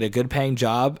I can get a good paying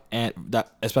job, and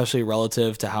that especially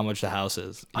relative to how much the house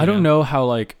is. I don't know how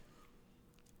like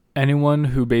anyone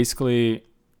who basically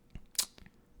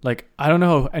like I don't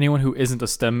know how anyone who isn't a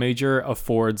STEM major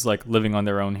affords like living on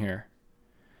their own here.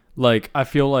 Like I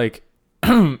feel like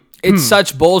it's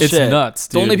such bullshit. It's nuts,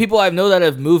 dude. The only people I know that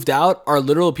have moved out are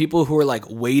literal people who are like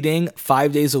waiting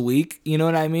 5 days a week. You know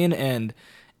what I mean? And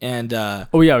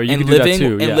oh yeah, you and can living do that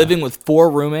too. and Yeah. living with 4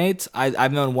 roommates.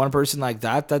 I've known one person like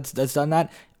that's done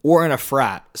that, or in a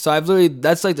frat. So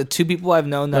that's like the 2 people I've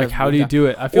known that. Like have how moved do you out. do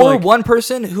it? I feel Or like one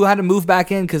person who had to move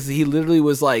back in because he literally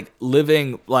was like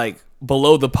living like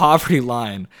below the poverty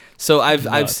line. So I've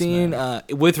Nuts, seen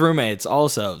with roommates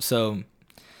also. So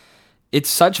it's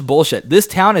such bullshit. This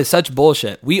town is such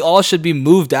bullshit. We all should be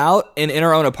moved out and in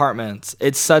our own apartments.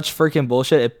 It's such freaking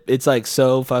bullshit. It's like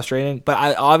so frustrating.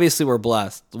 But obviously we're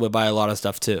blessed by a lot of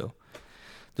stuff too.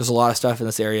 There's a lot of stuff in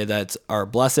this area that are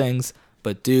blessings.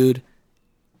 But dude,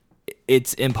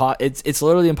 it's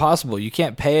literally impossible. You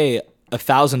can't pay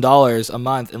 $1,000 a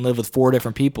month and live with 4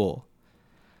 different people.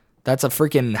 That's a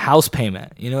freaking house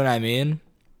payment. You know what I mean?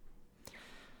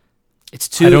 It's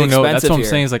too I don't expensive know. That's what I'm here.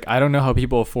 saying. Is like I don't know how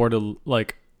people afford to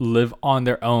like live on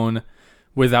their own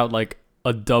without like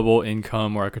a double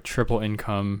income or like a triple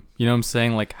income. You know what I'm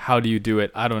saying? Like how do you do it?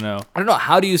 I don't know. I don't know.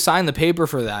 How do you sign the paper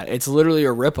for that? It's literally a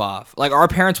ripoff. Like our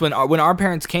parents, when our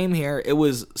parents came here, it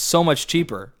was so much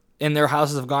cheaper, and their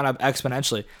houses have gone up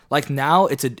exponentially. Like now,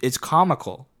 it's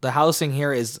comical. The housing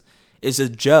here is a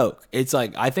joke. It's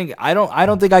like I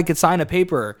don't think I could sign a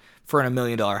paper for a $1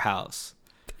 million house.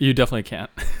 You definitely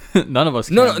can't. None of us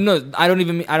can. No. I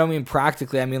don't mean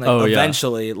practically. I mean like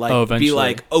eventually, like be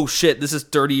like, oh shit, this is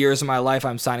 30 years of my life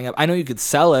I'm signing up. I know you could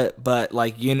sell it, but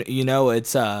like you know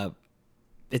it's a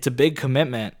big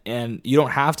commitment, and you don't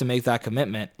have to make that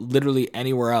commitment literally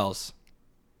anywhere else.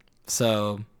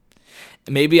 So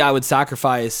maybe I would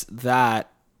sacrifice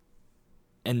that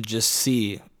and just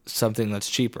see something that's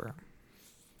cheaper.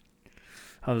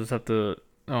 I'll just have to.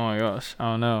 Oh my gosh, I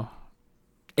don't know.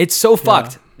 It's so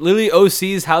fucked. Literally,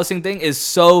 OC's housing thing is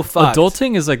so fucked.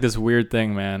 Adulting is like this weird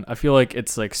thing, man. I feel like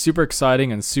it's like super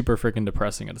exciting and super freaking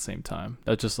depressing at the same time.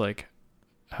 That's just like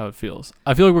how it feels.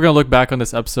 I feel like we're gonna look back on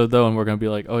this episode though, and we're gonna be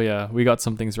like, oh yeah, we got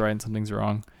some things right and some things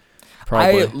wrong.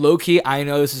 Probably. I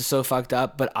know this is so fucked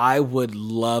up, but I would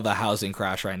love a housing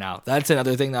crash right now. That's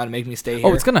another thing that would make me stay here.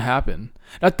 Oh, it's gonna happen.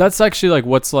 That's actually like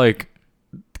what's like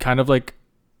kind of like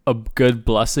a good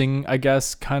blessing, I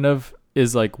guess, kind of.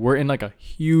 Is like we're in like a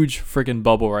huge freaking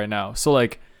bubble right now. So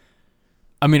like,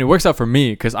 I mean, it works out for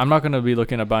me because I'm not gonna be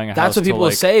looking at buying a house. That's what people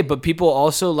like, say, but people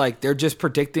also like they're just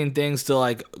predicting things to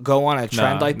like go on a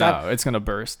trend like that. No, it's gonna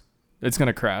burst. It's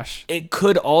gonna crash. It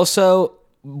could also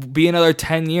be another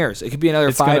 10 years. It could be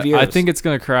another 5 years. I think it's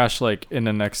gonna crash like in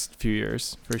the next few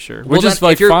years for sure. Well, Which is then,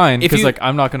 like fine because like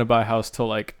I'm not gonna buy a house till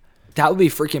like. That would be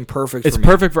freaking perfect. It's for me.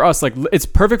 perfect for us. Like it's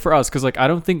perfect for us because like I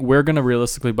don't think we're gonna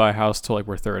realistically buy a house till like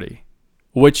we're 30.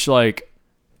 Which, like,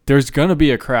 there's going to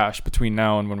be a crash between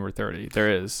now and when we're 30.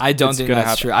 There is. I don't think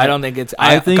that's true. I don't think it's...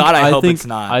 I hope it's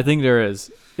not. I think there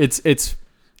is.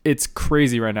 It's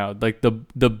crazy right now. Like, the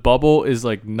bubble is,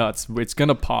 like, nuts. It's going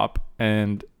to pop,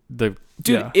 and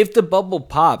if the bubble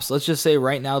pops, let's just say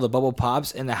right now the bubble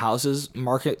pops and the houses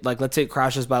market, like, let's say it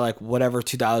crashes by, like, whatever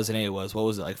 2008 was. What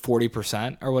was it, like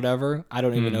 40% or whatever? I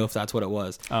don't even know if that's what it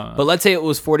was. But let's say it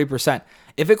was 40%.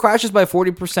 If it crashes by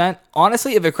 40%,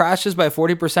 honestly, if it crashes by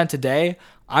 40% today,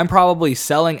 I'm probably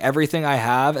selling everything I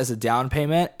have as a down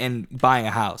payment and buying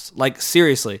a house. Like,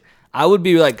 seriously. I would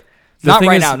be like... Not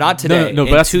right now, not today. No, in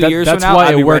but that's 2 years that's from now, why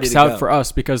I'd it be works ready to out go. for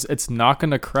us because it's not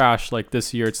going to crash like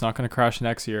this year. It's not going to crash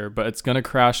next year, but it's going to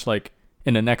crash like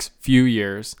in the next few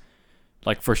years,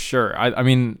 like for sure. I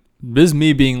mean, this is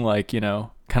me being like, you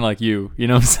know, kind of like you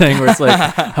know what I'm saying? Where it's like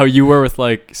how you were with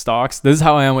like stocks. This is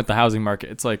how I am with the housing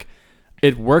market. It's like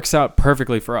it works out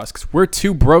perfectly for us because we're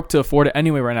too broke to afford it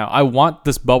anyway right now. I want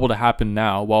this bubble to happen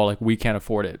now while like we can't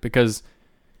afford it because.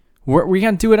 We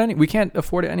can't do it we can't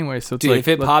afford it anyway. So it's Dude, like, if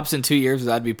it pops in 2 years,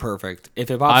 that'd be perfect. If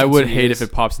it pops, I in would 2 hate years, if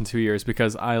it pops in 2 years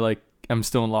because I like I'm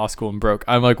still in law school and broke.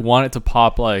 I like want it to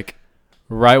pop like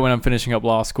right when I'm finishing up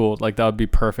law school. Like that would be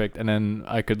perfect, and then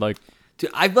I could like. Dude,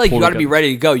 I feel like you got to be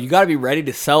ready to go. You got to be ready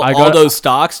to sell all all those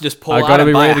stocks. Just pull I out gotta and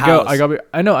be buy ready a to go. house.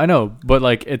 I know, but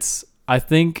like it's. I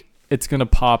think it's gonna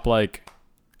pop like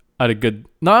at a good,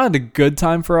 not at a good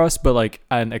time for us, but like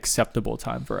at an acceptable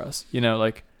time for us. You know,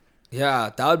 like.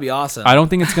 Yeah, that would be awesome. I don't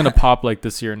think it's gonna pop like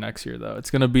this year, or next year though. It's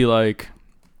gonna be like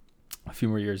a few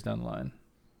more years down the line.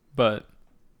 But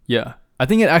yeah, I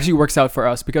think it actually works out for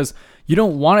us because you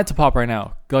don't want it to pop right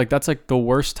now. Like that's like the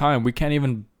worst time. We can't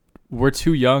even. We're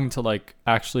too young to like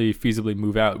actually feasibly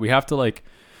move out. We have to like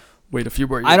wait a few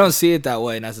more years. I don't see it that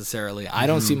way necessarily. I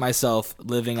don't see myself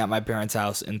living at my parents'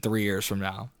 house in 3 years from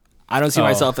now. I don't see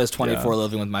myself as 24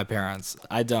 living with my parents.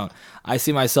 I don't. I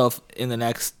see myself in the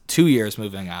next 2 years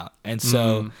moving out. And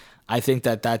so I think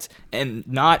that's, and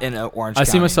not in Orange County. I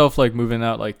see myself like moving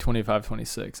out like 25,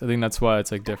 26. I think that's why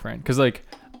it's like different. Cause like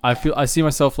I see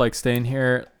myself like staying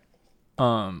here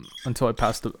until I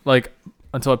pass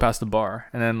the bar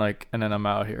and then I'm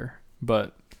out here.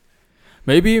 But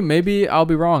maybe I'll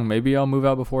be wrong. Maybe I'll move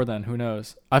out before then. Who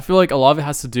knows? I feel like a lot of it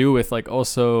has to do with like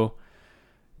also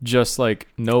just like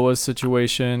Noah's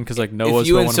situation, because like Noah's. If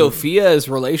you and Sophia's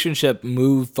relationship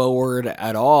move forward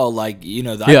at all, like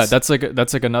that's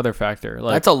like another factor.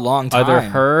 Like that's a long time. Either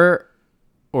her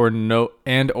or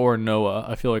Noah,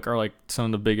 I feel like are like some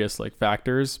of the biggest like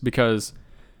factors, because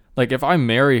like if I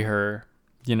marry her,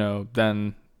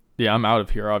 then yeah, I'm out of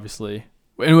here obviously.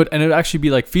 It would actually be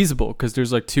like feasible because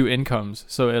there's like two incomes,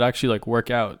 so it actually like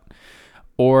work out.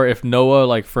 Or if Noah,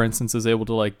 like for instance, is able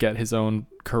to like get his own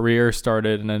career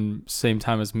started and then same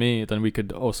time as me, then we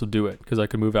could also do it because I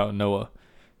could move out with Noah.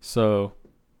 So,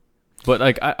 but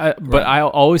like but I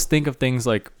always think of things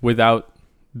like without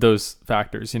those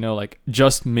factors, like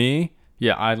just me.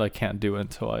 Yeah, I like can't do it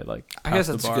until I like. I guess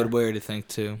that's a good way to think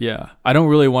too. Yeah, I don't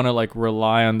really want to like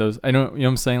rely on those. I don't, what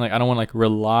I'm saying? Like I don't want to like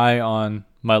rely on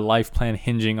my life plan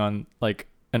hinging on like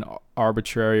an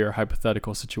arbitrary or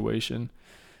hypothetical situation.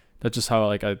 That's just how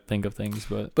like I think of things.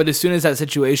 But as soon as that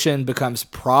situation becomes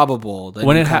probable, then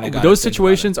when those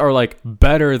situations are like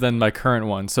better than my current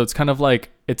one, so it's kind of like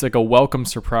it's like a welcome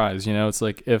surprise. It's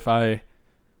like if I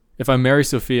marry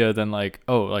Sophia, then like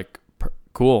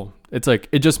cool. It's like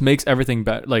it just makes everything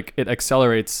better. Like it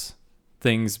accelerates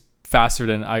things faster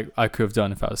than I could have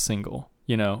done if I was single.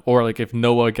 Or like if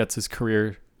Noah gets his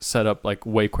career set up like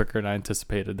way quicker than I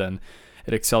anticipated, then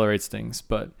it accelerates things.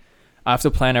 But I have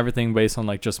to plan everything based on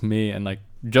like just me, and like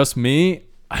just me,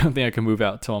 I don't think I can move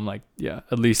out till I'm like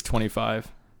at least 25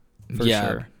 for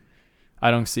sure.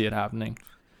 I don't see it happening.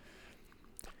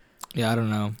 Yeah, I don't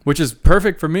know. Which is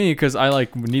perfect for me because I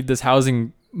like need this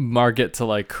housing market to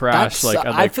like crash.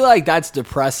 I feel like that's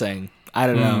depressing. I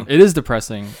don't know. It is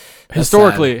depressing.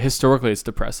 Historically, it's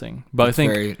depressing. But it's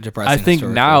very depressing. I think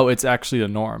now it's actually the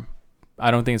norm. I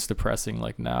don't think it's depressing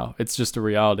like now. It's just a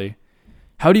reality.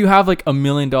 How do you have like $1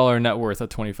 million net worth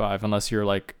at 25 unless you're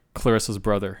like Clarissa's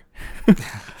brother?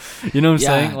 You know what I'm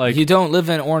saying? Like you don't live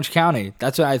in Orange County.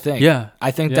 That's what I think. Yeah. I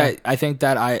think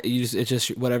that it's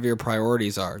just whatever your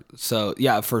priorities are. So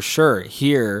yeah, for sure.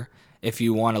 Here, if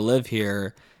you want to live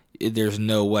here, there's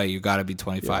no way. You got to be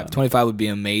 25. Yeah. 25 would be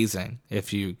amazing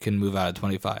if you can move out at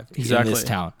 25 in this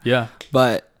town. Yeah.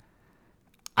 But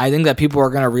I think that people are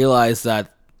going to realize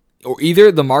that, or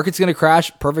either the market's going to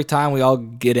crash, perfect time, we all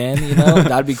get in,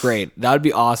 that'd be great. That would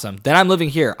be awesome. Then I'm living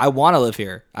here. I want to live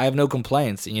here. I have no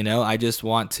complaints, I just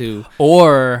want to.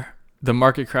 Or the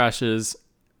market crashes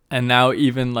and now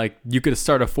even like you could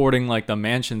start affording like the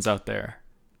mansions out there.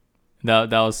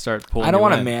 That'll start pulling. I don't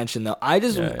want a mansion though. I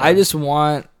just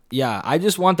want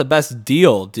the best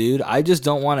deal, dude. I just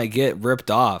don't want to get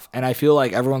ripped off. And I feel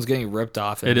like everyone's getting ripped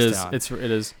off in this town.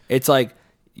 It is. It's like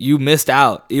you missed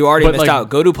out. You already missed out.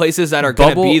 Go to places that are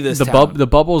going to be this town. The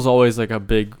bubble is always like a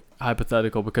big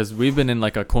hypothetical because we've been in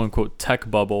like a quote unquote tech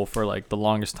bubble for like the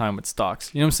longest time with stocks.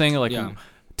 You know what I'm saying? Like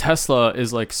Tesla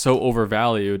is like so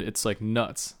overvalued. It's like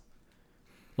nuts.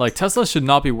 Like Tesla should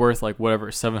not be worth like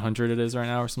whatever 700 it is right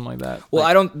now or something like that.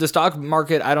 Well, the stock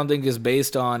market I don't think is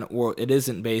based on, or it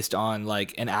isn't based on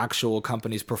like an actual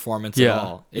company's performance at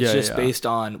all. It's just based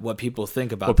on what people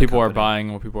think about what people are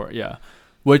buying, what people are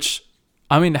which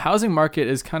I mean, the housing market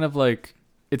is kind of like,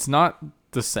 it's not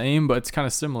the same, but it's kind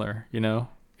of similar,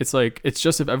 It's like, it's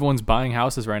just if everyone's buying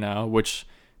houses right now, which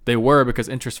they were because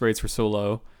interest rates were so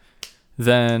low,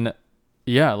 then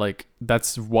like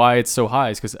that's why it's so high,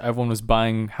 is because everyone was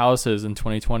buying houses in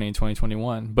 2020 and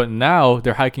 2021. But now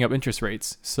they're hiking up interest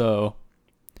rates. So,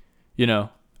 and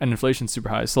inflation's super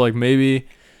high. So like maybe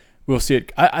we'll see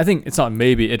it. I think it's not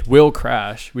maybe. It will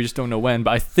crash. We just don't know when.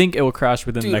 But I think it will crash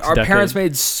within the next decade. Our parents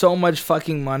made so much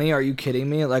fucking money. Are you kidding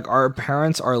me? Like, our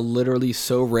parents are literally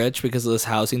so rich because of this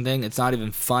housing thing. It's not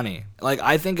even funny. Like,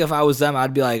 I think if I was them,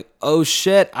 I'd be like, oh,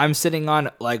 shit, I'm sitting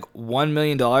on, like, $1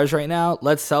 million right now.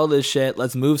 Let's sell this shit.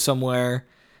 Let's move somewhere.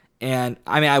 And,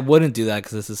 I mean, I wouldn't do that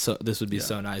because this would be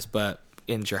so nice, but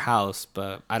into your house.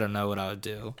 But I don't know what I would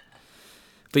do.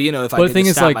 But you know, if I But could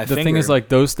just snap my the thing finger- is like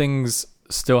those things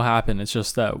still happen. It's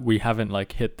just that we haven't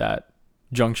like hit that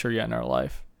juncture yet in our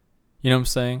life. You know what I'm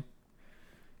saying?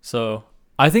 So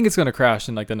I think it's gonna crash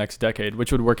in like the next decade,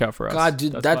 which would work out for us. God,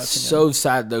 dude, my that's opinion. so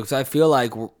sad though, because I feel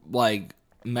like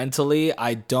mentally,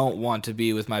 I don't want to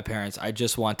be with my parents. I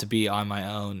just want to be on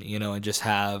my own, you know, and just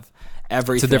have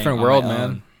everything. It's a different on world, my man.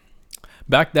 own.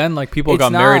 Back then, like people It's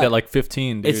got married not- at like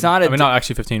 15. Dude. it's not I a mean, not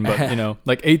actually 15, but you know,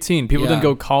 like 18. People didn't Yeah.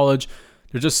 go to college.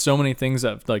 There's just so many things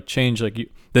that like change. Like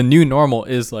the new normal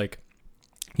is like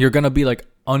you're gonna be like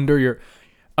under your,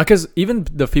 because even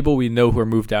the people we know who are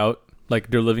moved out, like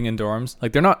they're living in dorms,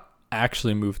 like they're not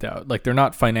actually moved out. Like they're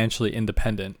not financially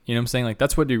independent. You know what I'm saying? Like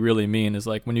that's what you really mean is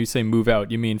like when you say move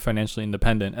out, you mean financially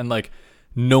independent. And like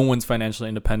no one's financially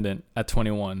independent at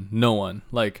 21. No one.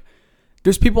 Like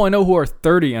there's people I know who are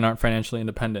 30 and aren't financially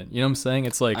independent. You know what I'm saying?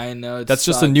 It's like I know. that's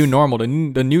just the new normal. The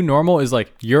new normal is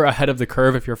like you're ahead of the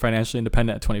curve if you're financially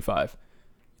independent at 25.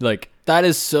 Like That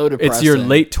is so depressing. it's your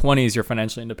late 20s you're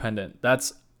financially independent.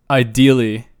 That's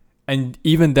ideally, and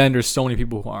even then there's so many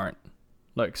people who aren't.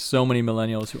 Like so many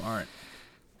millennials who aren't.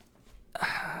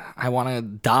 I want to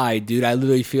die, dude. I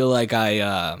literally feel like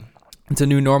It's a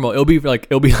new normal. It'll be like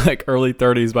early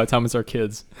 30s by the time it's our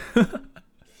kids.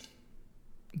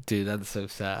 dude, that's so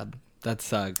sad. That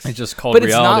sucks. It's just called But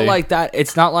reality. it's not like that.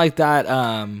 It's not like that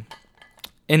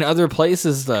in other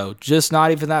places though. Just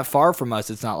not even that far from us.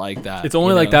 It's not like that. It's only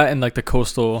you like know? that in like the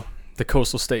coastal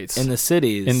states. in the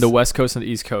cities. In the West Coast and the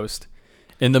East Coast.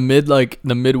 In the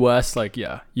Midwest, like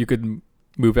yeah, you could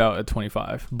move out at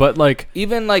 25. But like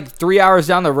even like 3 hours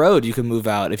down the road, you can move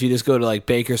out if you just go to like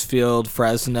Bakersfield,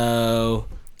 Fresno.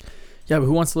 yeah, but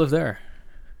who wants to live there?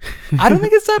 I don't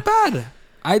think it's that bad.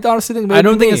 I honestly think maybe I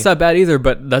don't think me. it's that bad either,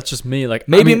 but that's just me. Like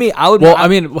Maybe I mean, me. I would. Well, I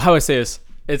mean, how I say this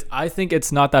is, I think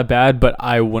it's not that bad, but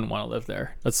I wouldn't want to live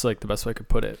there. That's like the best way I could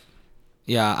put it.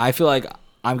 Yeah, I feel like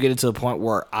I'm getting to the point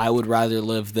where I would rather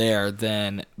live there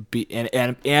than be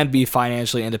and be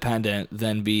financially independent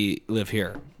than live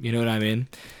here. You know what I mean?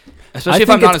 Especially if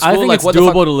I'm not in school. I think Like, it's what the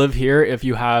doable fuck? to live here if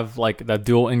you have like that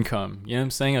dual income. You know what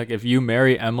I'm saying? Like if you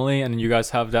marry Emily and you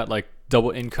guys have that like double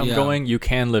income Yeah. going, you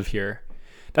can live here.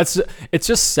 It's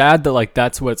just sad that like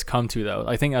that's what it's come to though.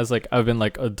 I think as like I've been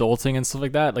like adulting and stuff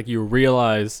like that, like you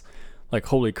realize like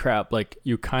holy crap, like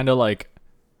you kind of like,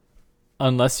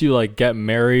 unless you like get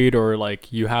married or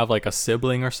like you have like a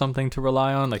sibling or something to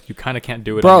rely on, like you kind of can't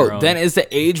do it on your Bro, own. then is the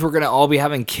age we're going to all be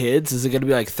having kids, is it going to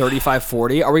be like 35,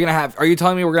 40? Are you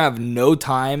telling me we're going to have no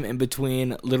time in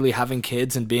between literally having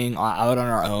kids and being out on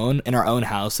our own in our own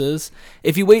houses?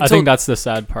 If you wait I till think that's the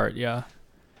sad part. Yeah,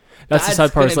 that's the That's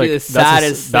sad part. Is gonna like be the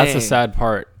saddest that's the thing. sad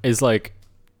part. Is like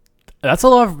that's a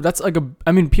lot. That's like a.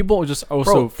 I mean, people just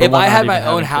also. Bro, for if one, I not had even my having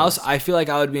own house, kids. I feel like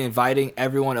I would be inviting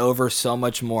everyone over so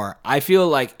much more. I feel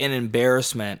like an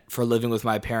embarrassment for living with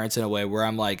my parents in a way where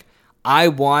I'm like, I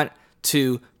want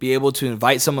to be able to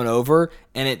invite someone over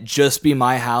and it just be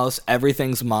my house.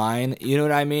 Everything's mine. You know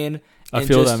what I mean? I And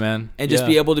feel just- that, man. And just Yeah.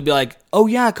 be able to be like, oh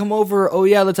yeah, come over. Oh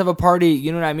yeah, let's have a party.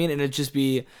 You know what I mean? And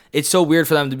it's so weird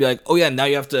for them to be like, oh yeah, now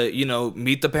you have to,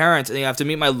 meet the parents and you have to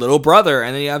meet my little brother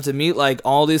and then you have to meet like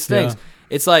all these things. Yeah.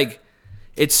 It's like,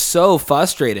 it's so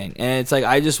frustrating. And it's like,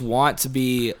 I just want to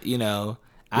be,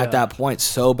 at that point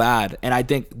so bad. And I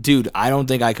think, dude, I don't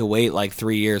think I could wait like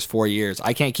 3 years, 4 years.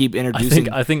 I can't keep introducing.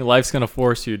 I think life's gonna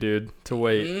force you, dude, to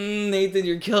wait. Nathan,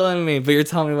 you're killing me, but you're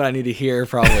telling me what I need to hear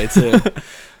probably too.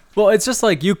 Well, it's just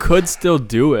like you could still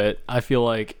do it. I feel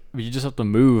like you just have to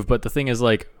move. But the thing is,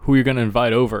 like, who you're gonna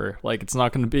invite over? Like, it's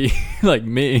not gonna be like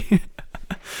me.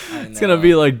 It's gonna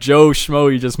be like Joe Schmo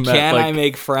you just met. Can like, I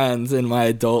make friends in my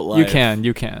adult life?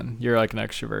 You can. You're like an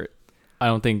extrovert. I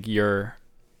don't think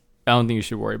you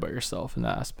should worry about yourself in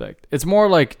that aspect. It's more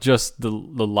like just the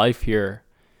life here.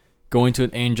 Going to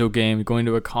an Angel game, going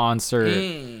to a concert.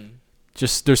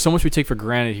 Just there's so much we take for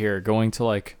granted here. Going to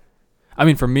like, I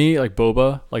mean, for me, like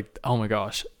boba, like oh my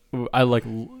gosh, I like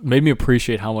made me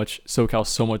appreciate how much SoCal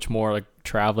so much more. Like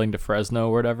traveling to Fresno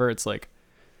or whatever, it's like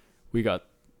we got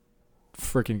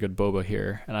freaking good boba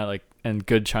here, and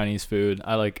good Chinese food.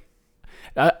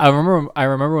 I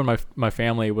remember when my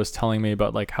family was telling me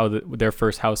about like how their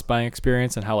first house buying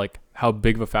experience and how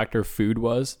big of a factor food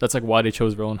was. That's like why they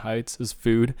chose Rolling Heights is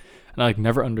food, and I like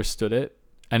never understood it,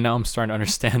 and now I'm starting to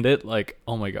understand it. Like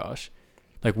oh my gosh,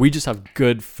 like we just have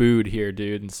good food here,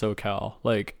 dude, in SoCal.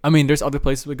 Like I mean, there's other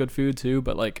places with good food too,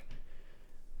 but like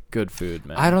good food,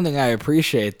 man. I don't think I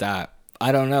appreciate that.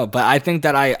 I don't know, but I think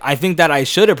that I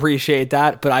should appreciate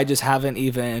that, but I just haven't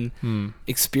even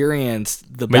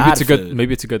experienced the bad food.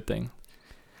 Maybe it's a good thing.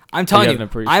 I'm telling you,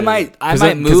 I might Because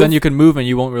move. then you can move and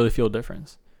you won't really feel a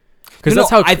difference. Because No,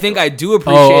 that's how I think I do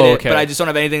appreciate it, okay. but I just don't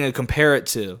have anything to compare it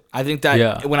to. I think that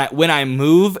Yeah. when I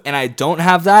move and I don't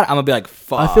have that, I'm gonna be like,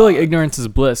 fuck. I feel like ignorance is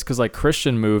bliss because like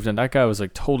Christian moved and that guy was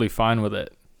like totally fine with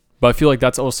it. But I feel like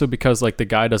that's also because like the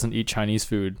guy doesn't eat Chinese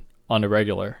food on the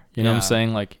regular. You know what I'm Yeah.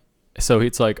 saying? Like, so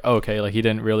it's like, okay, like he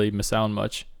didn't really miss out on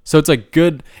much. So it's like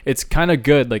good. It's kind of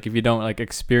good like if you don't like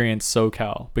experience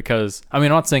SoCal because I mean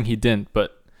I'm not saying he didn't,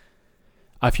 but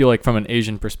I feel like from an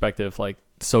Asian perspective, like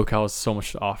SoCal has so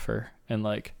much to offer and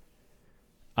like.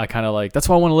 I kind of like that's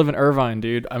why I want to live in Irvine,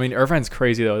 dude. I mean, Irvine's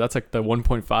crazy though. That's like the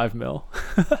 1.5 mil.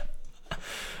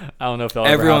 I don't know if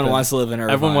everyone wants to live in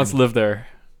Irvine. Everyone wants to live there.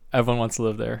 Everyone wants to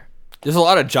live there. There's a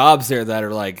lot of jobs there that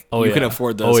are like you can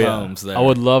afford those homes there. I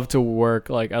would love to work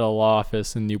like at a law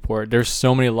office in Newport. There's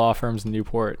so many law firms in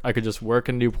Newport. I could just work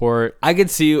in Newport. I could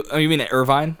see you. Oh, you mean at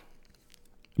Irvine?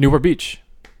 Newport Beach,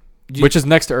 which is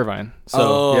next to Irvine.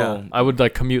 So yeah, Oh. I would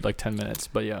like commute like 10 minutes.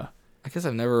 But yeah. I guess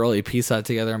I've never really pieced that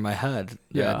together in my head.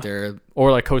 Yeah. They're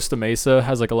Or like Costa Mesa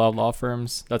has like a lot of law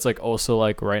firms. That's like also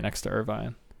like right next to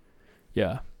Irvine.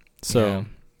 Yeah. So Yeah.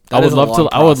 I That is would a love to. long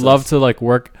I would love process. to like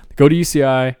go to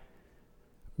UCI,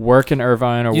 work in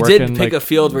Irvine, or you work did in pick like a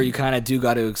field where you kind of do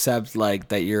got to accept like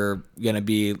that you're gonna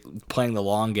be playing the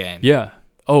long game. yeah.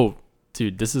 Oh,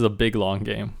 dude, this is a big long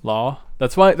game. Law.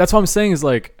 That's why I'm saying is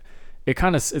like it's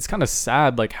kind of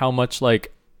sad like how much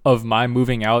like of my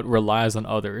moving out relies on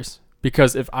others.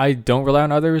 Because if I don't rely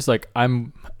on others, like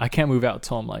I can't move out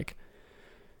till I'm like,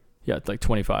 yeah, like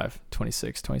 25,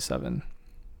 26, 27.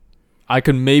 I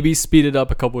could maybe speed it up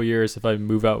a couple of years if I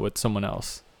move out with someone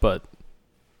else, but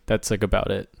that's like about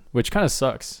it, which kind of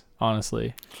sucks,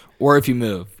 honestly. Or if you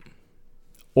move.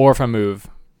 Or if I move,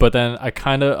 but then I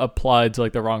kind of applied to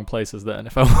like the wrong places then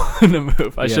if I wanted to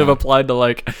move. I should have Yeah. applied to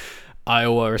like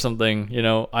Iowa or something,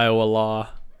 Iowa law.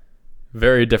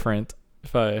 Very different.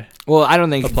 Well, I don't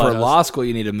think Apply for to us. law school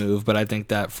you need to move, but I think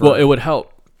that for Well, it would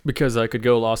help because I could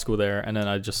go law school there and then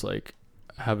I'd just like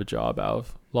have a job out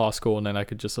of law school and then I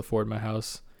could just afford my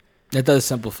house. it does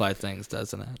simplify things,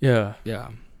 doesn't it? Yeah. Yeah.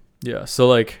 Yeah. So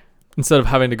like instead of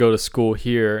having to go to school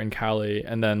here in Cali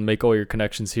and then make all your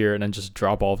connections here and then just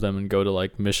drop all of them and go to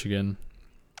like Michigan.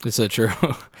 It's so true.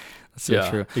 That's so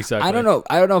true. Exactly. I don't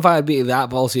know if I'd be that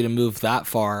ballsy to move that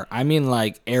far. I mean,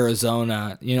 like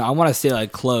Arizona. I want to stay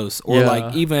like close, or Yeah.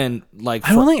 like even like.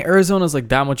 I don't think Arizona's like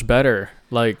that much better.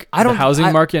 Like the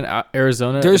housing market in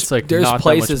Arizona, it's like there's not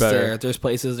places that much better. there. There's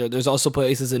places there. There's also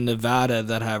places in Nevada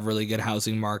that have really good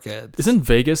housing markets. Isn't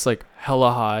Vegas like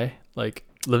hella high? Like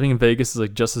living in Vegas is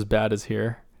like just as bad as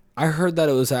here. I heard that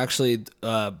it was actually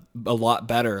a lot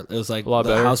better. It was like A lot the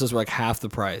better? houses were like half the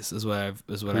price. Is what I've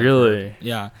Really? heard.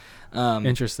 Yeah.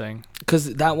 Interesting.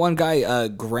 Because that one guy,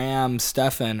 Graham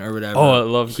Stephan or whatever. Oh, I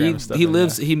love Graham Stephan, He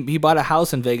lives. yeah. He bought a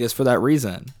house in Vegas for that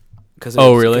reason.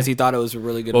 Oh, really? Because he thought it was a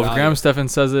really good Well, if value. Graham Stephan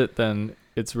says it, then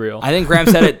it's real. I think Graham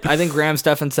said it. I think Graham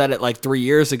Stephan said it like 3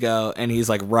 years ago, and he's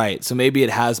like, right. So maybe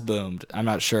it has boomed. I'm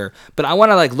not sure, but I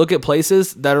want to like look at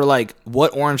places that are like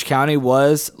what Orange County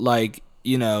was like,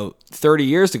 30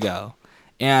 years ago,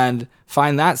 and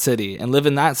find that city and live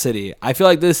in that city. I feel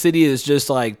like this city is just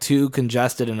like too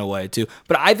congested in a way too.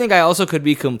 But I think I also could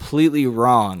be completely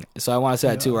wrong. So I want to say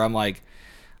that too, where I'm like,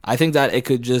 I think that it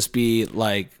could just be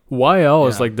like YL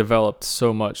has Yeah. like developed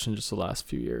so much in just the last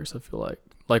few years. I feel like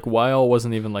YL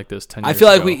wasn't even like this 10 years I feel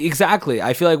like ago.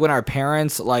 I feel like when our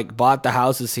parents like bought the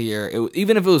houses here,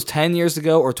 even if it was 10 years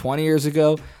ago or 20 years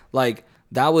ago, like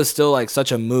that was still like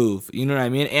such a move. You know what I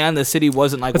mean? And the city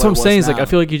wasn't like That's what I'm saying. Is now. like I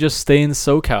feel like you just stay in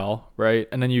SoCal, right?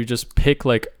 And then you just pick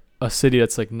like a city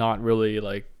that's like not really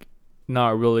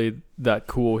that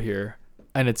cool here,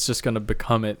 and it's just gonna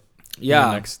become it. in Yeah.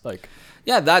 the next like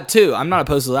Yeah, that too. I'm not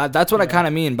opposed to that. That's what I kind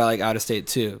of mean by like out of state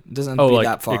too. It doesn't be like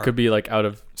that far. it could be like out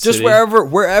of just city.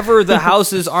 wherever the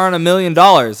houses aren't $1 million.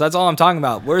 That's all I'm talking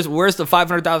about. Where's the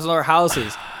 $500,000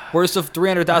 houses? Where's the I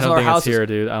 $300,000 don't think it's houses? here,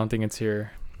 dude. I don't think it's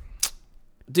here.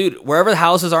 Dude, wherever the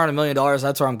houses aren't $1 million,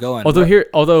 that's where I'm going.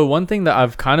 Although one thing that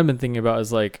I've kind of been thinking about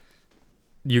is like,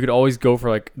 you could always go for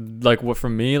like what for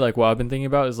me, like what I've been thinking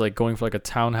about is like going for like a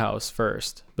townhouse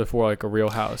first before like a real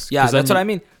house. Yeah, that's what I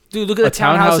mean. Dude, look at the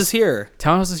townhouses here.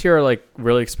 Townhouses here are like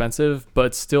really expensive, but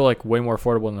it's still like way more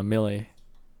affordable than a milli.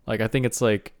 Like I think it's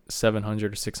like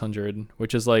 700 or 600,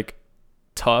 which is like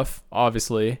tough.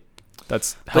 Obviously,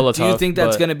 that's hella But do you tough, think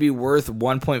that's but- going to be worth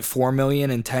 1.4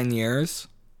 million in 10 years?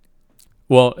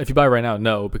 Well, if you buy right now,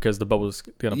 no, because the bubble's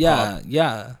gonna Yeah, pop.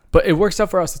 yeah. But it works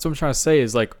out for us. That's what I'm trying to say.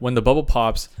 Is like when the bubble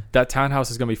pops, that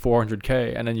townhouse is gonna be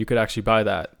 400K, and then you could actually buy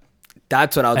that.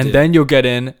 That's what I'll do. And then you'll get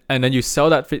in, and then you sell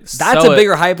that. That's a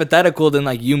bigger hypothetical than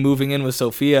like you moving in with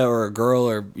Sophia or a girl,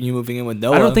 or you moving in with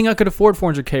Noah. I don't think I could afford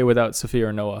 400K without Sophia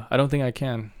or Noah. I don't think I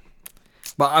can.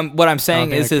 But what I'm saying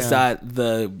think I is can. that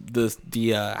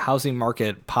the housing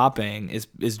market popping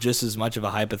is just as much of a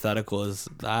hypothetical as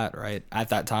that, right? At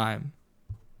that time.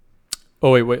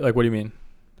 Oh wait, like what do you mean?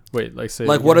 Wait, like say it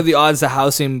Like, what are again. the odds the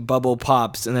housing bubble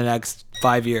pops in the next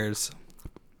 5 years?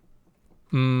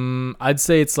 I'd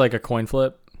say it's like a coin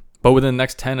flip, but within the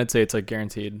next 10, I'd say it's like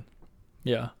guaranteed.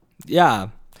 Yeah. Yeah.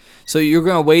 So you're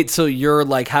gonna wait till you're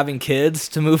like having kids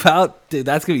to move out, dude?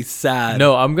 That's gonna be sad.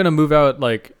 No, I'm gonna move out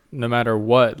like no matter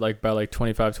what, like by like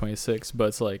 25, 26. But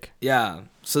it's like Yeah.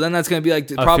 So then that's gonna be like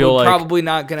I feel like probably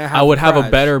not gonna happen. I would have a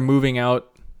better moving out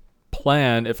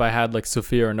plan if I had like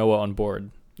Sophia or Noah on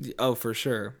board. Oh, for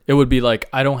sure. It would be like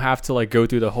I don't have to like go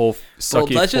through the whole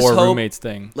sucky let's just four hope- roommates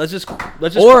thing. Let's just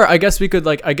Or I guess we could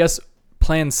like I guess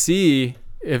plan C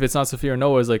if it's not Sophia or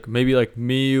Noah is like maybe like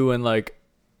me, you, and like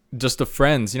just the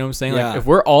friends. You know what I'm saying? Yeah. Like if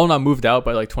we're all not moved out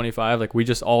by like 25, like we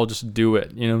just all just do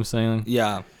it. You know what I'm saying?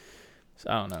 yeah. So,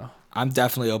 I don't know. I'm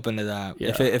definitely open to that.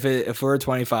 Yeah. If we're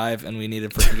 25 and we need to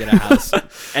freaking get a house,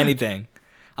 anything,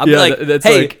 I'll be Yeah, like, that's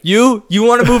hey, like- you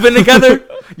want to move in together?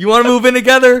 You want to move in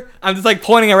together? I'm just like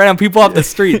pointing at random people off the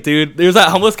street, dude. There's that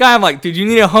homeless guy. I'm like, dude, you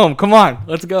need a home. Come on,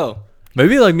 let's go.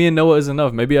 Maybe like me and Noah is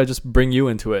enough. Maybe I just bring you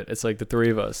into it. It's like the three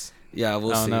of us. Yeah,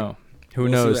 we'll I don't see. know. Who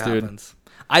We'll see knows, what dude? happens.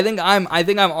 I think I'm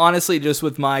honestly just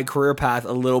with my career path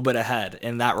a little bit ahead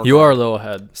in that regard. You are a little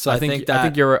ahead. So I I think think I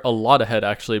think that- you're a lot ahead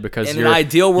actually because In an you're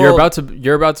ideal you're world-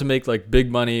 about to make like big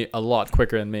money a lot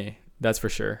quicker than me. That's for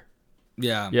sure.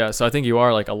 Yeah. Yeah, so I think you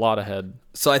are like a lot ahead.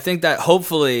 So I think that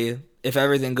hopefully, if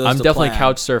everything goes, I'm to definitely plan,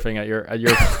 couch surfing at your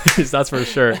place. That's for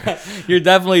sure. You're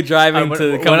definitely driving when,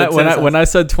 to when I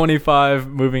said 25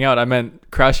 moving out, I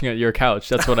meant crashing at your couch.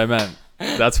 That's what I meant.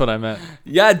 That's what I meant.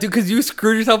 Yeah, dude, because you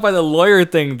screwed yourself by the lawyer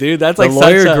thing, dude. That's The like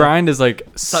lawyer such a, grind is like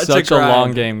such such a a long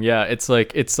grind. game. Yeah, it's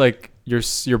like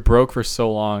you're broke for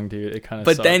so long, dude. It kind of.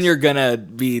 But then you're gonna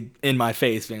be in my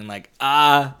face, being like,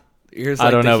 here's like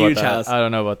I don't the know about huge that. house I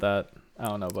don't know about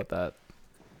that.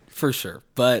 for sure.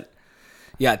 But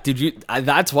yeah, dude,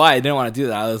 that's why I didn't want to do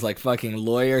that. I was like, fucking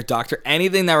lawyer, doctor,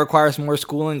 anything that requires more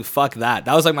schooling, fuck that.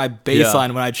 That was like my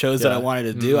baseline when I chose what I Yeah. wanted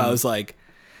to do. I was like,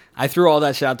 I threw all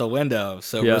that shit out the window.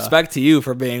 So Yeah. respect to you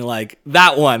for being like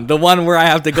that one, the one where I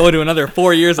have to go to another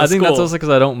 4 years of I think school. that's also because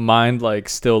I don't mind like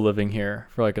still living here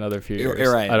for like another few You're years.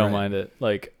 right, I don't right. mind it.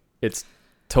 Like it's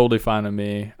totally fine with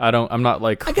me. I'm not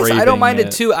like. I guess I craving don't mind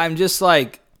it too. I'm just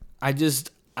like, I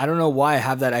don't know why I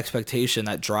have that expectation,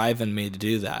 that drive in me to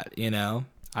do that. You know,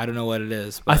 I don't know what it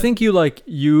is. I but- think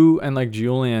you and like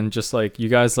Julian just like you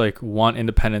guys like want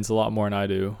independence a lot more than I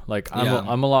do. Like Yeah.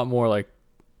 I'm a lot more like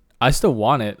I still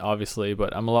want it obviously,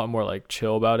 but I'm a lot more like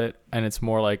chill about it. And it's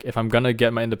more like if I'm gonna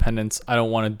get my independence, I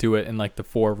don't want to do it in like the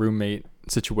 4 roommate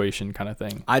situation kind of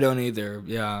thing. I don't either.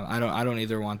 Yeah, I don't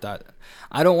either want that.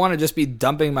 I don't want to just be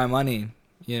dumping my money.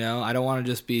 You know, I don't want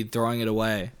to just be throwing it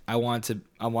away. I want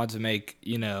to make,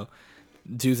 you know,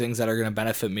 do things that are going to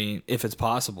benefit me if it's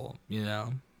possible, you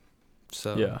know.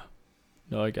 So Yeah,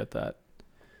 no, I get that.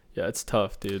 Yeah, it's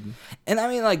tough, dude. And I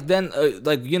mean, like, then,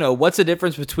 like, you know, what's the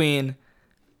difference between,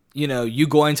 you know, you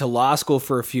going to law school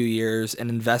for a few years and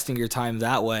investing your time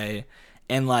that way,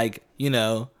 and like, you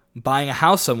know, buying a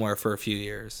house somewhere for a few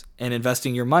years and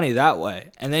investing your money that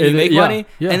way, and then you make money,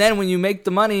 and then when you make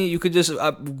the money, you could just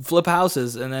flip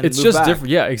houses and then It's move just back. different.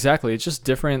 Yeah, exactly. It's just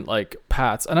different like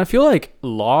paths, and I feel like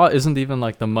law isn't even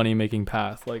like the money making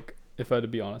path. Like, if I had to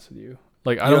be honest with you,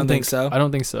 like I don't think so. I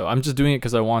don't think so. I'm just doing it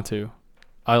because I want to.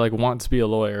 I like want to be a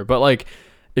lawyer, but like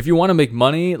if you want to make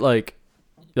money, like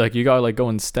you gotta like go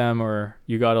in STEM or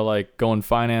you gotta like go in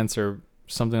finance or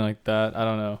something like that. I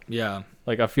don't know. Yeah.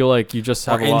 Like I feel like you just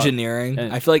have Or a lot- engineering.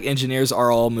 and- I feel like engineers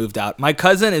are all moved out. My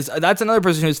cousin that's another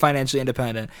person who's financially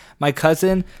independent. My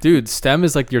cousin, Dude, STEM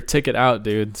is like your ticket out,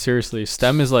 dude. Seriously,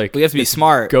 STEM is like we have to be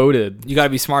smart. goated. You got to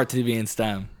be smart to be in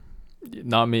STEM.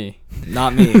 Not me.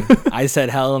 Not me. I said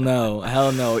hell no.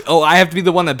 Hell no. Oh, I have to be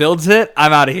the one that builds it?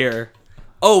 I'm out of here.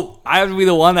 Oh, I have to be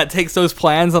the one that takes those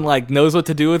plans and like knows what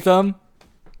to do with them?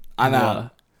 I'm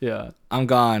out. Yeah. I'm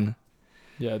gone.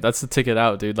 Yeah, that's the ticket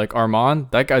out, dude. Like Armand,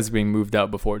 that guy's being moved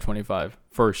out before 25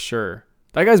 for sure.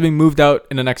 That guy's being moved out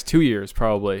in the next 2 years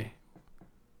probably.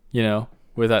 You know,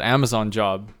 with that Amazon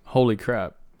job. Holy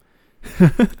crap.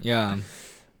 Yeah.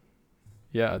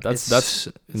 Yeah, that's It's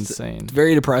insane. a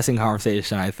very depressing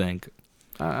conversation, I think.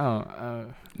 I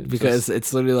don't Because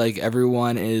it's literally like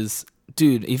everyone is,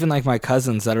 dude, even like my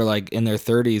cousins that are like in their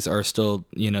 30s are still,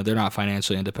 you know, they're not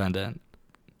financially independent.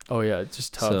 oh yeah, it's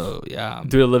just tough. So, yeah.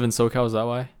 Do they live in SoCal? Is that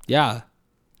why? Yeah.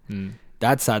 Hmm.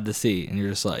 That's sad to see. And you're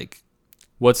just like,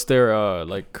 What's their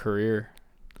like career?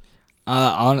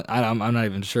 I'm not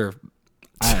even sure.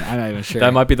 I I'm not even sure.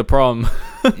 That might be the problem.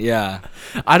 Yeah.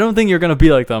 I don't think you're gonna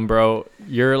be like them, bro.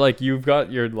 You're like, you've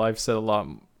got your life set a lot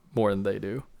more than they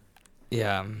do.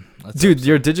 Yeah. Dude,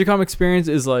 your Digicom experience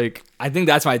is like, I think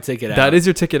that's my ticket out. that is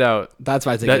your ticket out. That's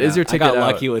my ticket That is out. your ticket out. I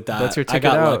got lucky with that. That's your ticket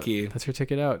I got out. lucky. That's your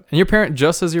ticket out. And your parent,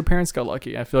 just as your parents got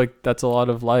lucky. I feel like that's a lot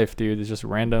of life, dude. It's just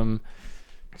random,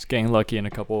 just getting lucky in a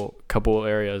couple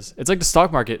areas. It's like the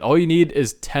stock market. All you need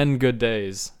is 10 good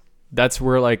days. That's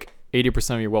where like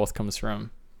 80% of your wealth comes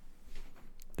from.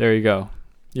 There you go.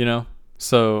 You know?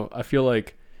 So I feel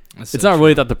like That's it's so not true.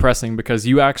 really that depressing because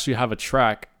you actually have a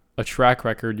track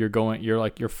record.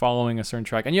 You're following a certain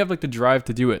track, and you have like the drive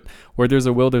to do it. Where there's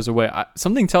a will, there's a way.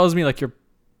 Something tells me like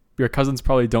your cousins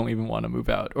probably don't even want to move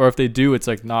out, or if they do, it's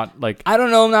like not like. I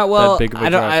don't know him that well. big of a I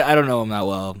don't. drive. I don't know him that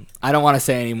well. I don't want to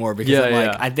say anymore because I'm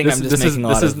like I think I'm just making a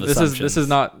lot of assumptions. This is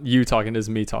not you talking. This is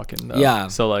me talking. Though. Yeah.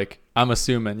 So like I'm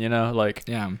assuming, you know, like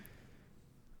Yeah.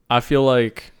 I feel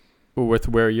like with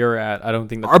where you're at, I don't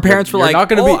think that Our parents were you're like, not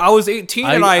gonna "Oh, be. I was 18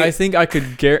 and I think I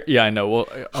could yeah, I know. Well,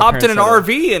 our hopped in an parents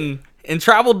had RV and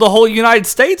traveled the whole United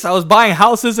States. I was buying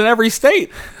houses in every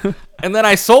state. And then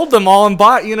I sold them all and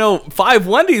bought, 5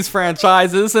 Wendy's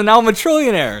franchises, and now I'm a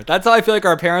trillionaire. That's how I feel like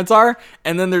our parents are.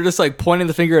 And then they're just like pointing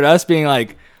the finger at us, being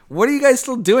like, what are you guys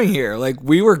still doing here? Like,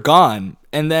 we were gone.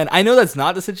 And then I know that's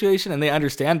not the situation and they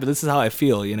understand, but this is how I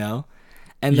feel,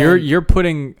 And you're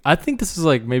putting. I think this is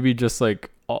like maybe just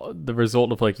like the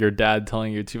result of like your dad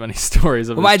telling you too many stories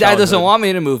of. Well, my dad doesn't want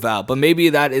me to move out, but maybe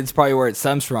that is probably where it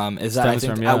stems from. Is that I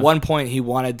think yeah. at one point he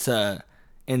wanted to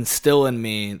instill in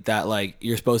me that like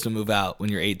you're supposed to move out when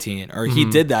you're 18, or he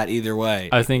did that either way.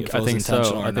 I think so.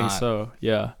 I think so.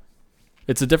 Yeah,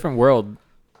 it's a different world.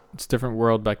 It's a different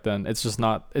world back then. It's just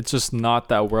not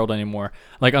that world anymore.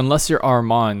 Like unless you're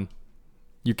Armand,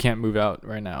 you can't move out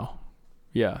right now.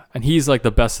 Yeah, and he's like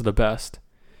the best of the best.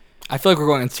 I feel like we're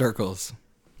going in circles.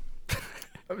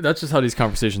 That's just how these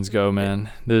conversations go, man.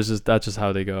 That's just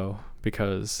how they go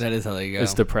because That is how they go.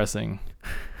 it's depressing.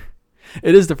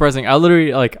 It is depressing. I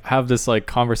literally like have this like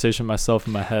conversation myself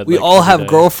in my head. We like, all every have day.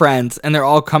 girlfriends, and they're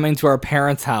all coming to our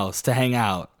parents' house to hang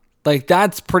out. Like,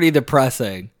 that's pretty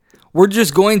depressing. We're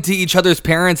just going to each other's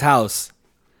parents' house.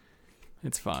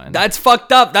 It's fine. That's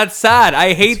fucked up. That's sad.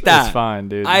 I hate that. It's fine,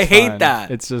 dude. I It's hate fine. that.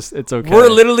 It's okay. We're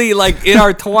literally like in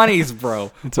our 20s,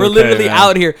 bro. We're okay, literally man.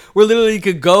 out here. We're literally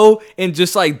could go and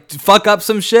just like fuck up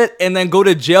some shit and then go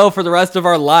to jail for the rest of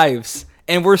our lives.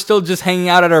 And we're still just hanging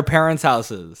out at our parents'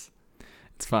 houses.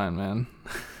 It's fine, man.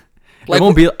 Like, it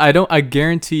won't be. I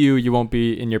guarantee you won't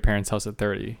be in your parents' house at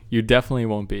 30. You definitely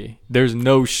won't be. There's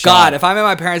no shot. God, if I'm at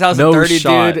my parents' house no at 30,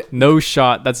 shot. dude. No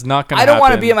shot. That's not gonna. I don't want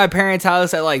to happen. be at my parents'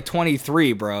 house at like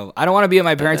 23, bro. I don't want to be at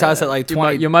my parents' house at like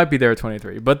 20. You might be there at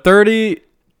 23, but 30.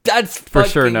 That's For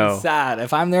fucking sure, no. sad.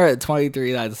 If I'm there at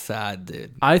 23, that's sad,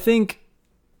 dude. I think.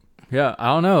 Yeah, I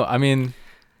don't know. I mean,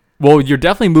 well, you're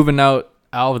definitely moving out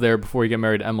of there before you get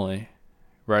married to Emily,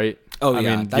 right? Oh, I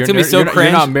yeah. mean, That's going to be so you're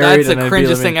cringe. not married That's the and then be cringest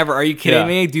living- thing ever. Are you kidding Yeah.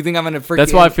 me? Do you think I'm going to freaking...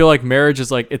 That's why I feel like marriage is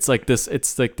like it's like this.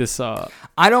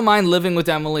 I don't mind living with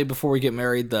Emily before we get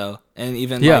married, though. And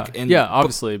even Yeah, like... yeah,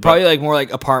 obviously, but- Probably like more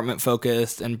like apartment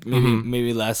focused and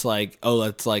maybe less like, oh,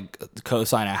 let's like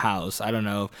co-sign a house. I don't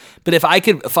know. But if I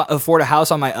could afford a house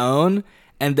on my own...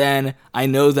 And then I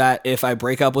know that if I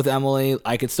break up with Emily,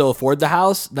 I could still afford the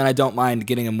house. Then I don't mind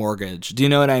getting a mortgage. Do you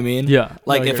know what I mean? Yeah.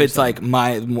 Like No, I if get it's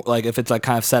what like if it's like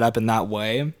kind of set up in that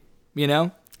way,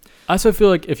 I also feel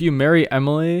like if you marry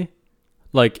Emily,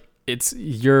 like it's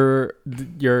your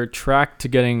track to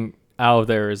getting out of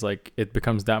there is like it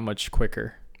becomes that much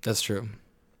quicker. That's true.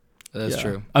 That's Yeah.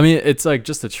 true. I mean, it's like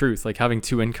just the truth. Like having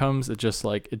 2 incomes, it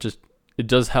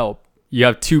does help. You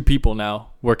have 2 people now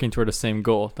working toward the same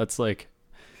goal. That's like,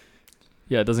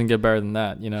 yeah, it doesn't get better than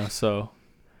that, So,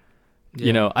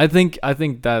 I think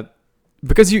that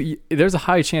because there's a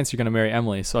high chance you're gonna marry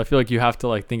Emily, so I feel like you have to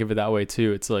like think of it that way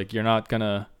too. It's like you're not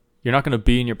gonna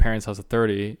be in your parents' house at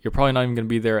 30. You're probably not even gonna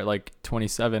be there at like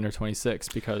 27 or 26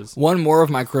 because One more of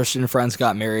my Christian friends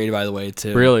got married, by the way,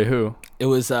 too. really who? It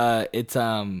was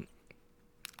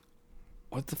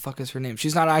what the fuck is her name?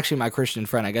 She's not actually my Christian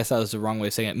friend. I guess that was the wrong way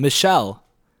of saying it. Michelle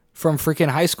from freaking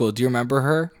high school. Do you remember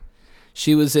her?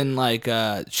 She was in like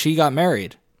she got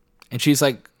married, and she's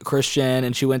like Christian,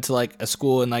 and she went to like a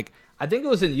school in like I think it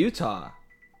was in Utah.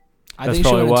 That's think she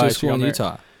probably went to why a she school got in married.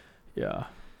 Utah. Yeah.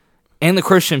 And the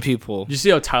Christian people. Did you see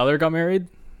how Tyler got married?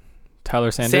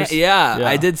 Tyler Sanders. Yeah,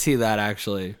 I did see that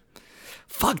actually.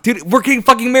 Fuck, dude, we're getting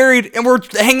fucking married, and we're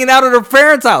hanging out at our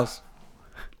parents' house.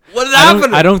 What is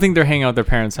happening? I don't think they're hanging out at their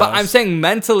parents' house. But I'm saying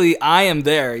mentally, I am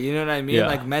there. You know what I mean? Yeah.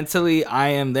 Like mentally, I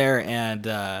am there,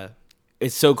 and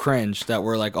it's so cringe that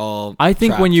we're like all. I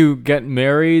think trapped. when you get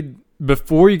married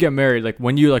before you get married, like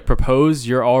when you like propose,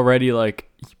 you're already like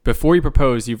before you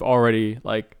propose, you've already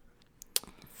like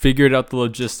figured out the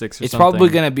logistics or It's something. probably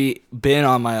gonna been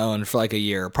on my own for like a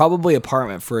year. Probably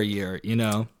apartment for a year. You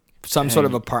know, some sort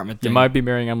of apartment You thing. might be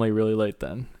marrying Emily really late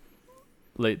then,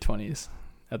 late 20s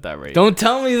at that rate. Don't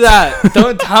tell me that.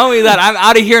 Don't tell me that. I'm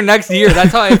out of here next year.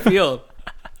 That's how I feel.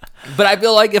 But I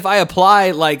feel like if I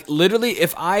apply, like literally,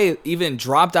 if I even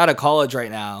dropped out of college right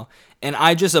now and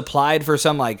I just applied for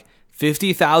some like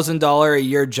 $50,000 a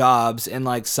year jobs in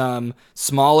like some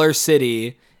smaller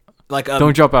city, like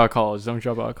Don't drop out of college. Don't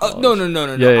drop out of college. no,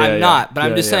 I'm not. But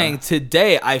I'm Yeah, just yeah. saying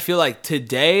today, I feel like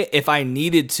today, if I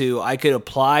needed to, I could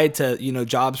apply to, you know,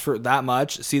 jobs for that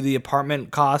much, see the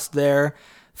apartment cost there,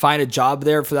 find a job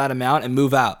there for that amount and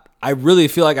move out. I really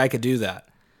feel like I could do that.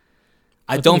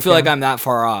 I think don't you feel like can. I'm that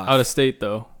far off. Out of state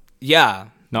though. Yeah.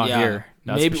 Not yeah. here.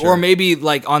 That's Maybe for sure. or maybe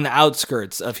like on the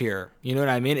outskirts of here. You know what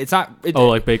I mean? It's not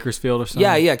Like Bakersfield or something.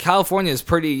 yeah. California is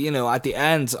pretty, you know, at the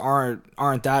ends aren't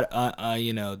that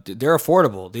you know, they're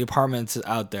affordable, the apartments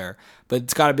out there. But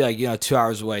it's got to be like, you know, 2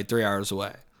 hours away, 3 hours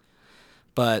away.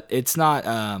 But it's not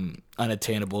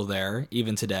unattainable there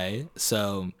even today.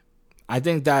 So I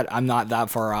think that I'm not that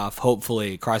far off,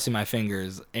 hopefully, crossing my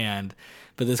fingers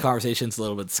but this conversation's a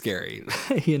little bit scary,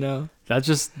 you know? That's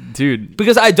just, dude.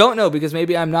 Because I don't know. Because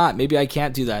maybe I'm not. Maybe I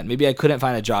can't do that. Maybe I couldn't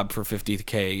find a job for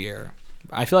 $50K a year.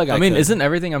 I feel like I mean, could. isn't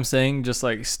everything I'm saying just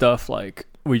like stuff like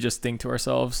we just think to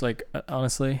ourselves? Like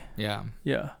honestly, Yeah.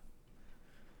 yeah.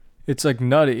 It's like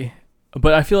nutty,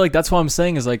 but I feel like that's what I'm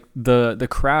saying is like the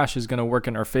crash is gonna work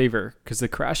in our favor because the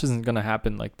crash isn't gonna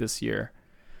happen like this year.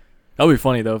 That'll be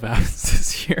funny though if it happens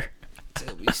this year.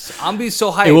 I'm be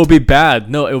so hyped. It will be bad.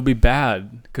 No, it will be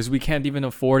bad because we can't even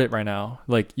afford it right now.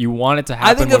 Like you want it to happen.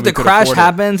 I think when if we the could crash afford it.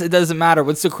 happens, it doesn't matter.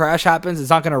 Once the crash happens, it's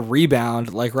not going to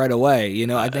rebound like right away. You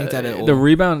know, I think that the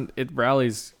rebound it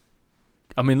rallies.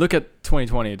 I mean, look at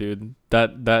 2020, dude.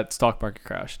 That stock market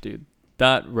crash, dude.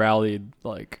 That rallied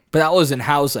like. But that was in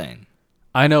housing.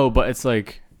 I know, but it's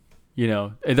like, you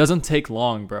know, it doesn't take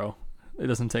long, bro. It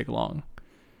doesn't take long.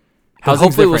 But Housing's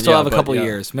hopefully, we'll different, still yeah, have a but couple yeah.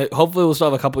 years. Hopefully, we'll still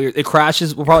have a couple years. It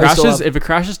crashes. We'll probably still have, If it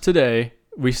crashes today,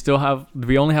 we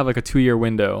only have like a 2-year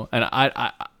window, and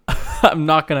I'm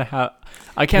not gonna have.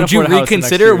 I can't. Would you afford a house the next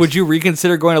reconsider? years. Would you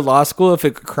reconsider going to law school if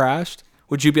it crashed?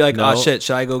 Would you be like, No. oh shit,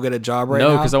 should I go get a job right No,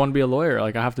 now? because I want to be a lawyer.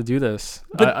 Like I have to do this.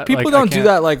 But people don't do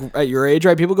that like at your age,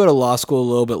 right? People go to law school a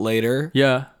little bit later.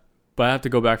 Yeah, but I have to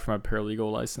go back for my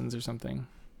paralegal license or something.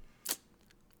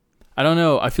 I don't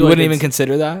know. I feel You like wouldn't even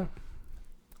consider that.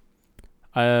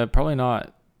 probably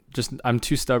not. Just I'm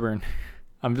too stubborn.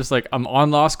 I'm just like I'm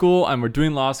on law school and we're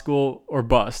doing law school or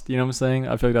bust. You know what I'm saying?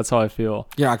 I feel like that's how I feel.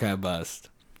 You're not gonna bust.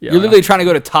 Yeah, You're literally trying to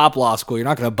go to top law school. You're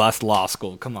not gonna bust law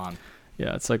school. Come on.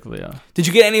 yeah. It's like yeah. Did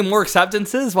you get any more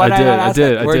acceptances? Why I did did, not I ask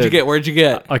did, that? I Where'd you did. get? Where'd you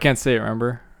get? I can't say it.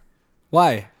 Remember?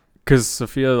 Why? Because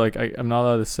Sophia, like I'm not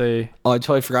allowed to say. Oh, I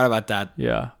totally forgot about that.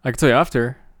 Yeah, I can tell you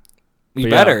after. You But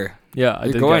yeah. better. Yeah, I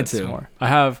You're did going get some to. more. I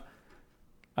have.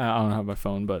 I don't have my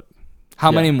phone, but How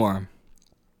Yeah. many more?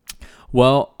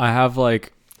 well, I have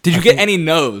like Did you I get think- any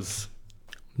no's?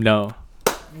 no,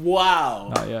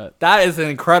 Wow. not yet. That is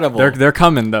incredible. They're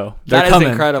coming though. They're That is coming.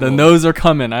 incredible. The no's are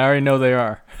coming. I already know they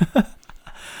are.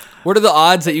 What are the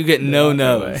odds that you get no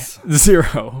No way. no's?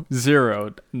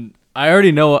 Zero. I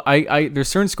already know. I there's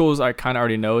certain schools I kind of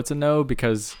already know it's a no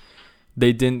because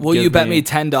they didn't. Will give you bet me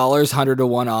 $10, 100 to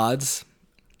 1 odds?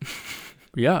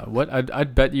 Yeah. What?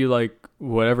 I'd bet you like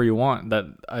whatever you want that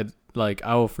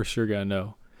I will for sure get a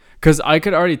no. Because I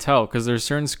could already tell because there's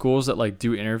certain schools that like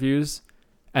do interviews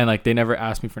and like they never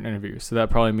asked me for an interview, so that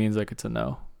probably means like it's a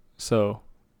no. So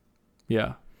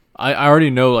yeah, I already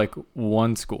know like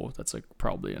one school that's like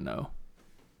probably a no,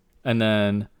 and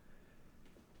then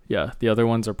yeah, the other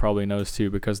ones are probably no's too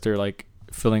because they're like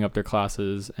filling up their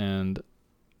classes and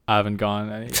I haven't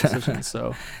gone any decisions.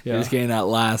 So You're yeah, just getting that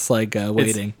last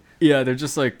waiting. yeah, they're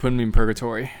just like putting me in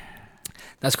purgatory.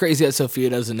 That's crazy that Sophia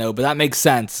doesn't know, but that makes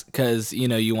sense because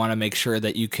you want to make sure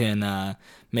that you can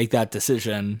make that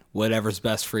decision, whatever's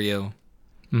best for you.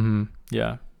 Mm-hmm.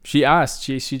 Yeah. She asked.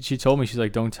 She told me. She's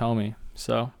like, "Don't tell me."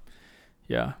 So,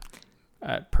 yeah,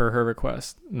 per her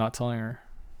request, not telling her.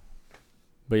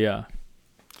 But yeah,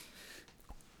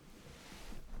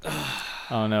 I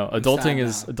don't know. Adulting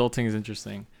is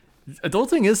interesting.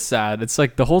 Adulting is sad. It's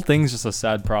like the whole thing's just a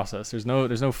sad process. There's no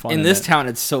fun In this it. town,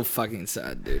 it's so fucking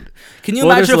sad, dude. Can you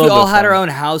Well, there's imagine a if we little all bit had of our fun.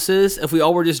 own houses? If we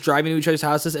all were just driving to each other's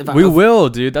houses? We will,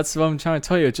 dude. That's what I'm trying to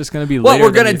tell you. It's just gonna be. What later we're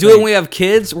than gonna you do it think. when we have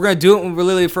kids? We're gonna do it when we're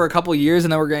literally for a couple years,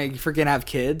 and then we're gonna freaking have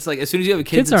kids. Like as soon as you have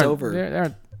kids, it's aren't,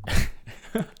 over.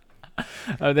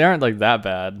 They aren't like that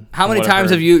bad. How from many what I've times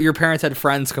heard. have your parents had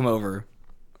friends come over?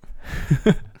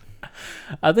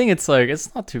 I think it's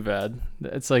not too bad.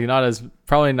 It's like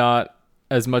probably not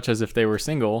as much as if they were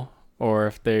single or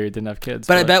if they didn't have kids.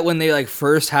 But I bet when they like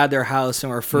first had their house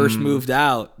and were first moved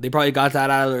out, they probably got that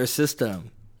out of their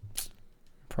system.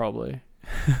 Probably.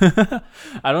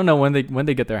 I don't know when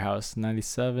they get their house.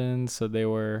 97, so they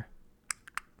were.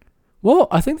 Well,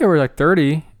 I think they were like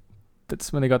 30.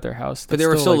 That's when they got their house. But they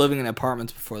were still living in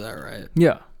apartments before that, right?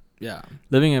 Yeah. Yeah.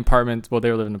 Living in apartments. Well, they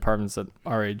were living in apartments at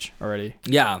our age already.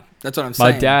 Yeah, that's what I'm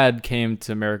saying. My dad came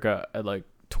to America at like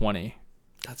 20.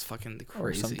 That's fucking Or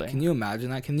crazy. something. Can you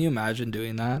imagine that? Can you imagine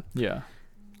doing that? Yeah.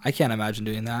 I can't imagine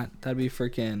doing that. That'd be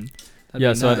freaking. That'd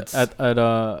Yeah. be So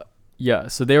nuts. yeah.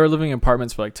 So they were living in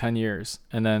apartments for like 10 years,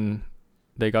 and then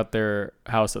they got their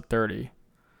house at 30.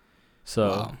 So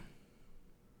Wow.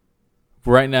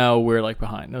 right now we're like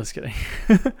behind. No, just kidding.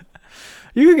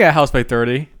 You can get a house by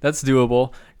 30. That's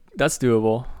doable.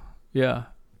 Yeah.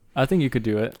 I think you could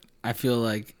do it. I feel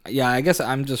like, yeah, I guess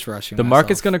I'm just rushing. The myself.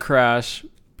 market's going to crash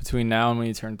between now and when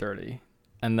you turn 30.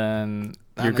 And then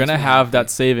That you're makes going to me have happy. that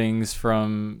savings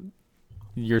from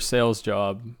your sales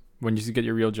job when you get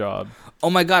your real job. Oh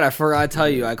my God, I forgot to tell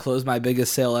you, I closed my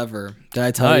biggest sale ever. Did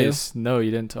I tell you? Nice. No,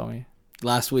 you didn't tell me.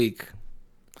 Last week.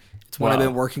 It's one I've Wow.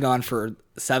 been working on for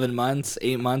 7 months,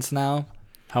 8 months now.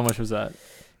 How much was that?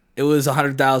 It was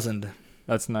 100,000.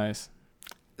 That's nice.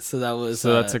 So that was.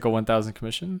 So that's like a 1,000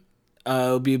 commission?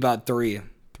 It would be about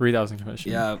 3,000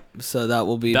 commission. Yeah. So that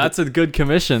will be. That's a good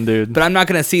commission, dude. But I'm not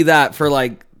gonna see that for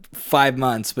like 5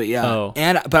 months. But yeah. Oh.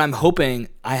 But I'm hoping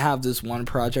I have this one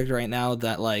project right now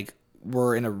that like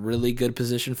we're in a really good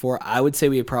position for. I would say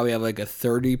we probably have like a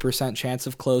 30% chance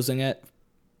of closing it.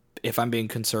 If I'm being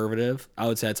conservative, I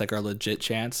would say it's like our legit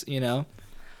chance, you know.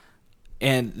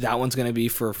 And that one's gonna be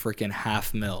for freaking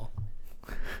 $500,000.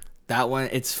 That one,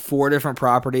 it's 4 different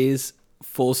properties,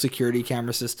 full security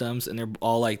camera systems, and they're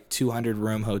all like 200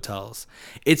 room hotels.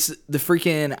 It's the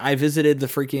freaking. I visited the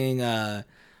freaking.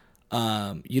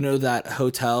 You know that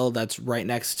hotel that's right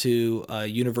next to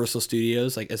Universal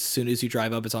Studios. Like as soon as you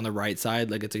drive up, it's on the right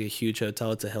side. Like it's like a huge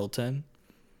hotel. It's a Hilton.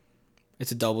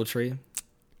 It's a DoubleTree.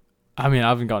 I mean, I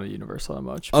haven't gone to Universal that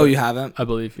much. Oh, but you haven't? I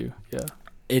believe you. Yeah.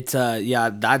 It's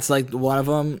yeah, that's like one of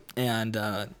them, and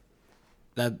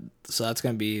that's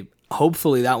gonna be.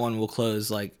 Hopefully, that one will close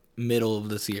like middle of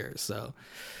this year. So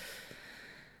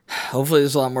hopefully,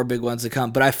 there's a lot more big ones to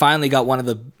come. But I finally got one of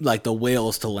the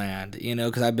whales to land, you know,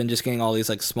 because I've been just getting all these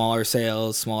like smaller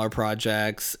sales, smaller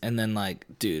projects, and then like,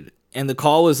 dude, and the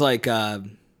call was like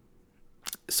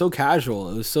so casual.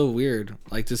 It was so weird.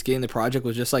 Like just getting the project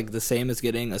was just like the same as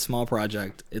getting a small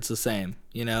project. It's the same,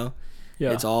 you know.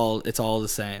 Yeah. It's all the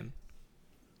same.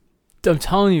 I'm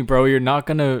telling you, bro, you're not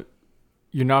gonna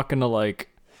like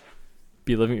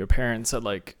be living with your parents at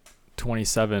like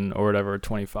 27 or whatever,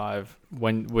 25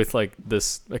 when with like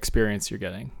this experience you're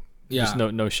getting. Yeah. Just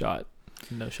no shot,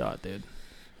 dude.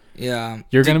 Yeah.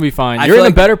 You're gonna be fine. I You're feel in a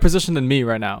like- better position than me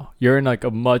right now. You're in like a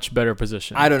much better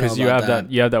position. I don't know because you about have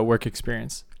that. you have that work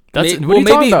experience. That's May- what are you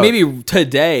talking about? maybe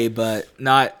today, but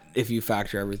not if you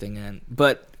factor everything in.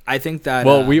 But I think that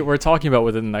Well, we're talking about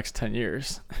within the next 10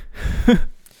 years.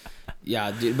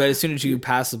 yeah, dude, but as soon as you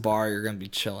pass the bar, you're gonna be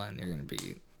chilling. You're gonna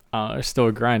be It's still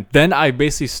a grind. Then I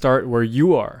basically start where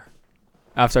you are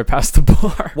after I pass the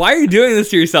bar. Why are you doing this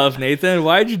to yourself, Nathan?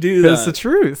 Why'd you do that? It's the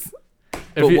truth.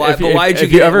 But why'd you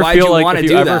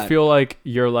wanna feel like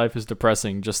your life is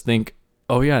depressing, just think,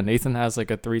 oh yeah, Nathan has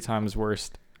like a 3 times worse.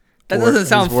 That or doesn't he's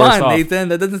sound worse fun, off. Nathan.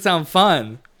 That doesn't sound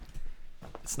fun.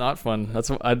 It's not fun. That's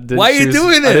what I did. Why are you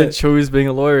doing I it? didn't choose being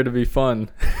a lawyer to be fun.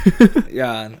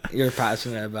 Yeah, you're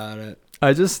passionate about it.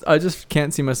 I just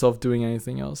can't see myself doing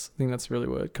anything else. I think that's really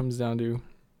what it comes down to.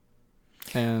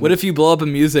 And What if you blow up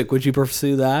in music? Would you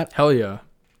pursue that? hell yeah.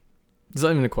 Is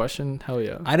that even a question? Hell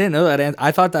yeah. I didn't know that.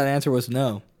 I thought that answer was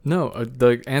no. No,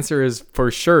 the answer is for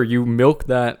sure. You milk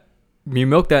that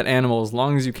animal as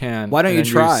long as you can. Why don't and you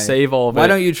then try? Save all of it. Why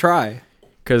don't you try?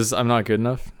 Because I'm not good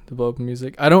enough to blow up in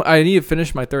music. I need to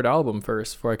finish my 3rd album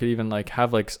first before I could even like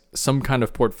have like some kind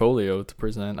of portfolio to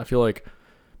present. I feel like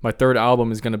my 3rd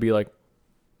album is gonna be like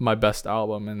my best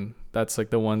album, and that's like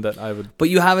the one that I would. But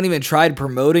you haven't even tried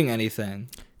promoting anything.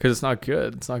 Because it's not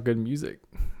good. It's not good music.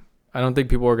 I don't think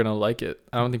people are gonna like it.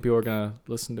 I don't think people are gonna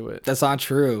listen to it. That's not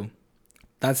true.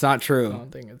 That's not I true.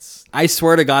 don't think it's. I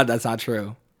swear to God, that's not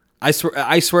true. I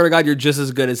swear to God, you're just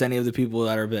as good as any of the people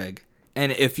that are big.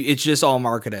 And if it's just all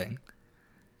marketing.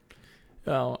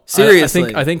 Oh,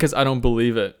 Seriously. I think because I don't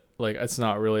believe it. Like it's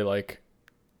not really like.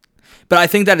 But I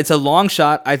think that it's a long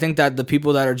shot. I think that the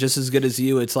people that are just as good as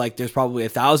you, it's like there's probably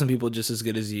 1,000 people just as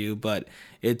good as you, but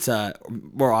it's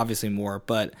well, obviously more.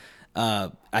 But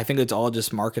I think it's all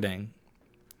just marketing.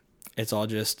 It's all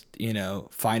just, you know,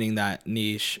 finding that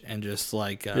niche and just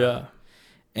like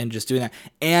and just doing that.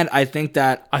 And I think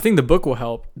the book will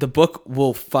help. The book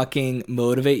will fucking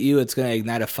motivate you. It's going to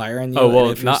ignite a fire in you. Oh, well,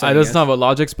 it's not about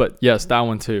Logics, but yes, that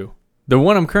one too. The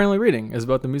one I'm currently reading is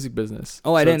about the music business.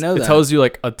 Oh, I didn't know that. It tells you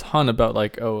like a ton about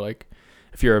like,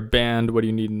 if you're a band, what do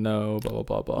you need to know? Blah,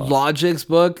 blah, blah, blah. Logic's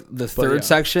book, the third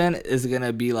section, is going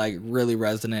to be like really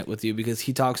resonant with you because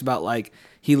he talks about like,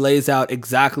 he lays out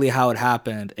exactly how it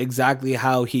happened, exactly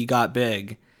how he got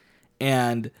big.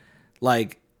 And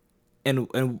like,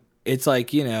 and it's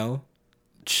like, you know,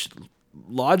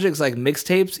 Logic's like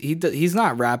mixtapes. He's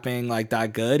not rapping like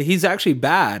that good. He's actually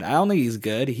bad. I don't think he's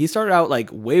good. He started out like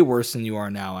way worse than you are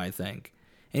now, I think.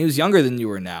 And he was younger than you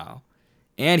are now.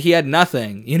 And he had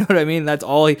nothing. You know what I mean? That's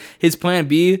all his plan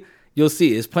B, you'll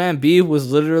see. His plan B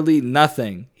was literally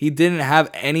nothing. He didn't have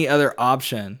any other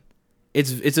option.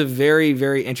 It's a very,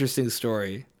 very interesting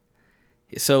story.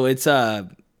 So it's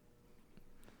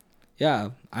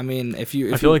yeah, I mean, I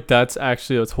feel like that's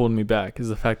actually what's holding me back is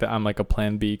the fact that I'm like a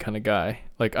plan B kind of guy.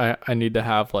 Like I need to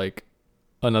have like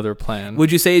another plan.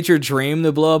 Would you say it's your dream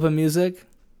to blow up in music?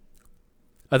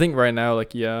 I think right now,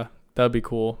 like, yeah, that'd be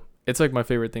cool. It's like my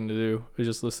favorite thing to do is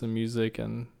just listen to music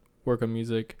and work on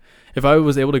music. If I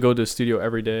was able to go to a studio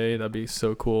every day, that'd be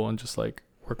so cool and just like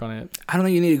work on it. I don't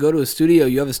think you need to go to a studio.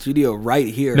 You have a studio right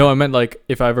here. No, I meant like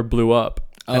if I ever blew up.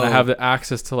 And I have the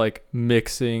access to like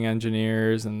mixing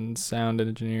engineers and sound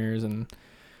engineers and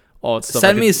all that stuff.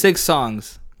 Send me 6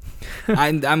 songs.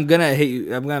 I'm gonna hit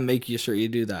you. I'm gonna make sure you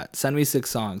do that. Send me 6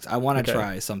 songs. I want to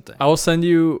try something. I'll send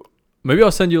you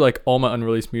like all my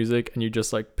unreleased music, and you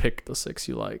just like pick the 6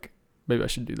 you like. Maybe I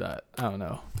should do that. I don't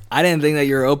know. I didn't think that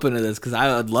you were open to this because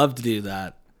I would love to do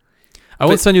that. I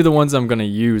won't send you the ones I'm gonna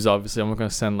use. Obviously, I'm not gonna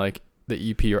send like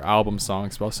the EP or album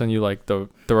songs, but I'll send you like the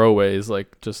throwaways,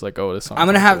 like just like, oh, this song. I'm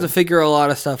gonna have to figure a lot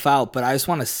of stuff out, but I just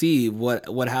want to see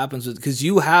what happens with, because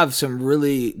you have some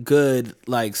really good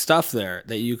like stuff there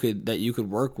that you could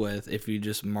work with if you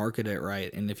just market it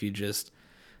right and if you just,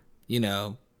 you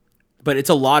know. But it's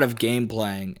a lot of game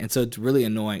playing, and so it's really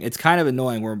annoying. It's kind of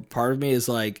annoying where part of me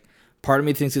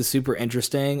thinks it's super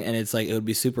interesting and it's like it would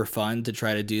be super fun to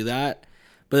try to do that,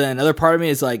 but then another part of me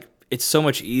is like, it's so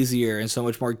much easier and so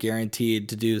much more guaranteed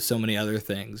to do so many other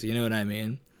things. You know what I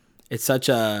mean? It's such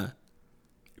a...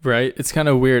 Right? It's kind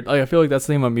of weird. Like, I feel like that's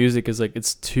the thing about music is like,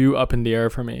 it's too up in the air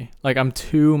for me. Like, I'm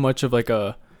too much of like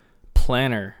a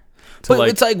planner. But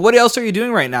like, it's like, what else are you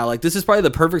doing right now? Like, this is probably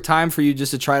the perfect time for you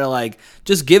just to try to like,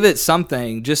 just give it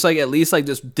something. Just like, at least like,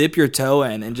 just dip your toe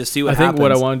in and just see what happens. I think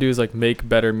what I want to do is like, make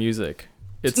better music.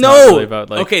 It's not really about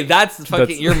like... Okay, that's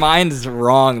fucking... Your mind is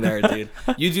wrong there, dude.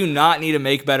 You do not need to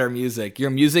make better music.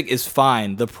 Your music is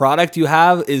fine. The product you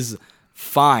have is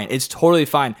fine. It's totally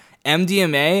fine.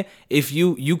 MDMA, if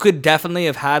you could definitely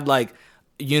have had like,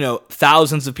 you know,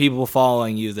 thousands of people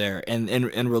following you there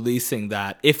and releasing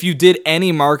that. If you did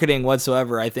any marketing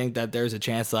whatsoever, I think that there's a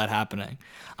chance of that happening.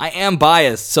 I am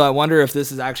biased, so I wonder if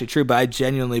this is actually true, but I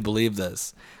genuinely believe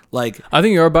this. Like, I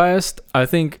think you're biased. I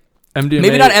think MDMA,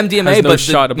 maybe not MDMA,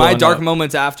 but My Dark up.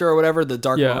 Moments After or whatever, the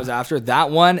Dark Moments After,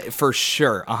 that one for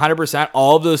sure, 100%.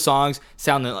 All of those songs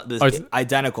sound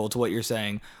identical to what you're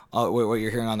saying, what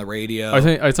you're hearing on the radio. Are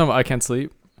you talking about I Can't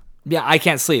Sleep? Yeah, I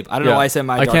Can't Sleep. I don't know why I said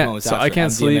My Dark Moments After. I Can't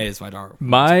MDMA Sleep. Is My Dark.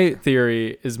 My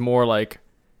theory is more like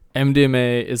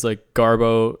MDMA is like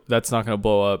Garbo. That's not going to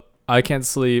blow up. I Can't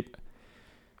Sleep.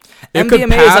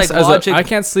 MDMA is like Logic. I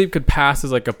Can't Sleep could pass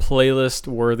as like a playlist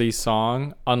worthy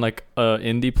song on like a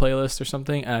indie playlist or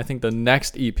something, and I think the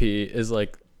next EP is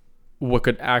like what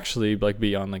could actually like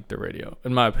be on like the radio,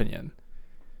 in my opinion.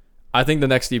 I think the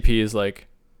next EP is like,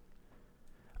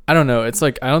 I don't know, it's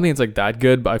like, I don't think it's like that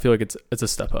good, but I feel like it's a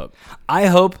step up. I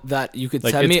hope that you could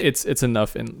like send me it's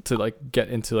enough to like get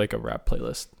into like a rap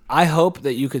playlist. I hope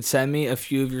that you could send me a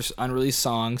few of your unreleased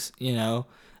songs, you know.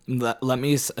 Let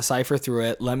me cipher through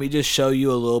it. Let me just show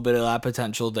you a little bit of that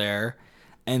potential there,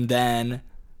 and then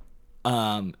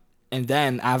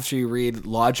after you read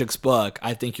Logic's book,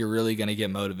 I think you're really gonna get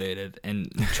motivated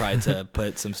and try to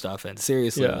put some stuff in.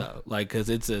 Seriously though, like, because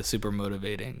it's a super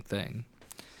motivating thing.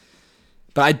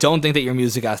 But I don't think that your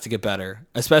music has to get better,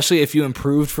 especially if you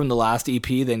improved from the last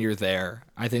EP. Then you're there.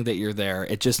 I think that you're there.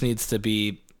 It just needs to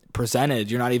be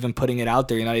presented. You're not even putting it out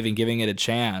there. You're not even giving it a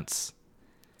chance.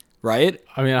 Right?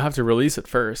 I mean, I have to release it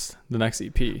first, the next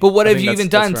EP. But what have you even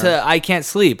done to I Can't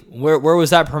Sleep? Where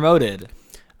was that promoted?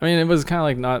 I mean, it was kind of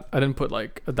like not... I didn't put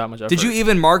like that much effort. Did you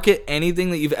even market anything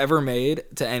that you've ever made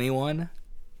to anyone?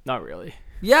 Not really.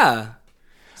 Yeah.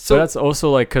 So that's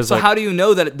also like... So like, how do you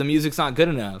know that the music's not good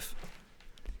enough?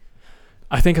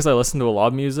 I think because I listen to a lot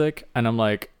of music and I'm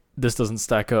like, this doesn't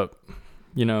stack up.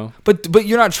 you know. But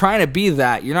you're not trying to be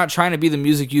that. You're not trying to be the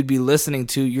music you'd be listening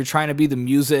to. You're trying to be the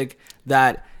music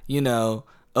that, you know,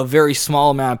 a very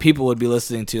small amount of people would be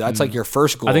listening to. That's like your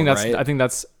first goal, right?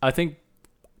 I think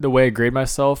the way I grade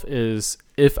myself is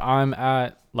if I'm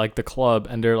at like the club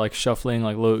and they're like shuffling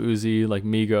like Lil Uzi, like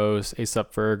Migos,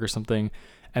 A$AP Ferg or something,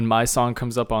 and my song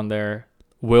comes up on there,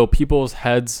 will people's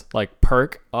heads like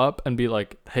perk up and be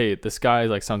like, hey, this guy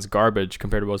like sounds garbage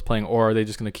compared to what I was playing, or are they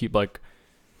just gonna keep like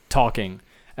talking?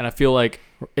 And I feel like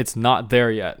it's not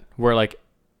there yet, where like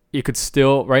you could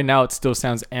still, right now it still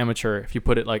sounds amateur if you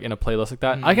put it like in a playlist like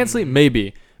that. I Can't Sleep,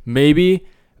 maybe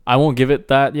I won't give it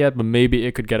that yet, but maybe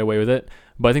it could get away with it.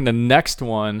 But I think the next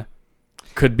one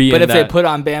could be. But if they put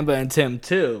on Bamba and Tim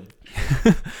too,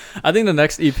 I think the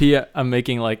next EP I'm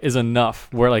making like is enough.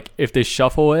 Where like if they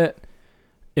shuffle it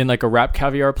in like a Rap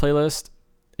Caviar playlist,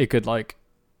 it could like,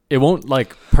 it won't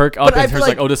like perk up in terms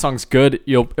like, oh, this song's good.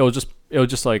 It'll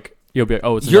just like, you'll be like,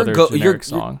 oh, it's another generic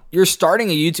song. You're starting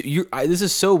a YouTube. This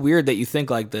is so weird that you think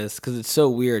like this, because it's so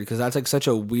weird, because that's like such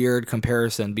a weird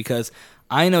comparison, because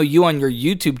I know you on your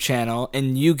YouTube channel,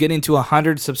 and you getting to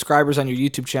 100 subscribers on your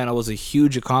YouTube channel was a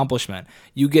huge accomplishment.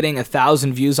 You getting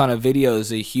 1,000 views on a video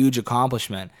is a huge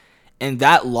accomplishment. And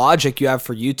that logic you have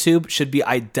for YouTube should be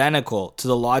identical to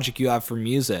the logic you have for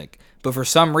music. But for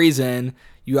some reason,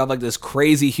 you have like this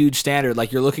crazy huge standard.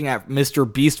 Like you're looking at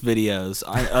Mr. Beast videos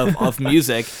of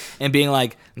music and being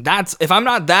like, if I'm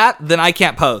not that, then I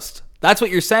can't post. That's what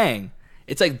you're saying.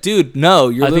 It's like, dude, no,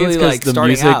 you're literally like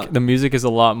starting out. The music is a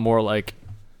lot more like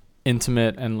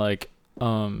intimate and like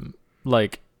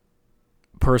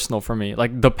personal for me.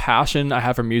 Like the passion I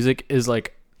have for music is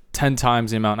like 10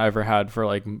 times the amount I ever had for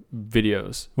like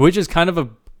videos, which is kind of a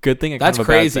good thing. That's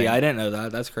crazy. I didn't know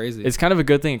that. That's crazy. It's kind of a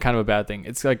good thing and kind of a bad thing.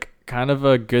 It's like kind of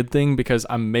a good thing because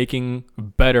I'm making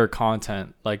better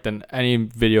content like than any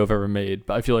video I've ever made.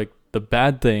 But I feel like the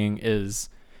bad thing is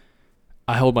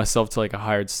I hold myself to like a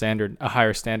higher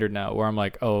standard now, where I'm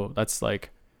like, oh, that's not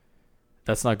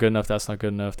good enough. That's not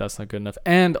good enough. That's not good enough.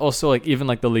 And also like even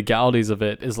like the legalities of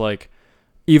it is like,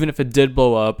 even if it did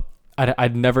blow up,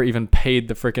 I'd never even paid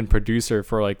the freaking producer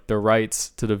for like the rights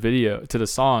to the video, to the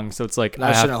song. So it's like,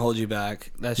 that shouldn't hold you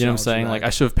back. You know what I'm saying? Like I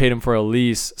should have paid him for a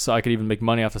lease so I could even make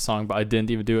money off the song, but I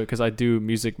didn't even do it because I do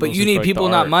music. But you need people,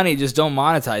 not money. Just don't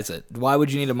monetize it. Why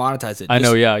would you need to monetize it? I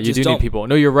know. Yeah. You do need people.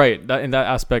 No, you're right. That in that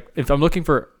aspect, if I'm looking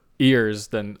for ears,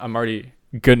 then I'm already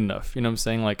good enough. You know what I'm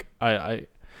saying? Like and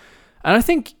I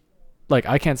think like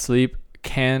I Can't Sleep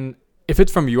if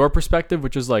it's from your perspective,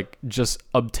 which is like just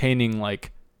obtaining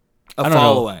like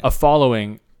a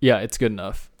following, yeah, it's good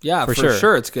enough. Yeah, for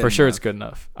sure it's good. For sure it's good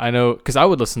enough. I know, because I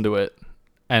would listen to it,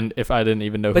 and if I didn't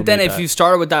even know. But then if you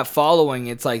started with that following,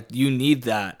 it's like you need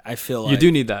that. I feel like you do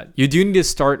need that. You do need to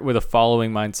start with a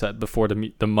following mindset before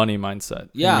the money mindset.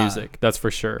 Yeah, in music, that's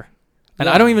for sure. And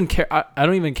I don't even care. I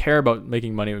don't even care about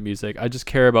making money with music. I just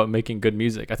care about making good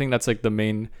music. I think that's like the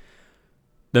main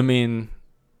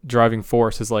driving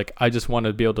force is like, I just want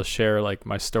to be able to share like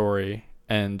my story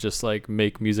and just like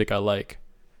make music I like,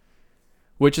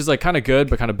 which is like kind of good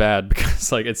but kind of bad,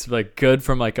 because like it's like good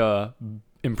from like a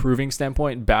improving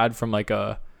standpoint, bad from like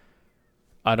a,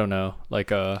 I don't know,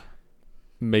 like a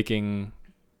making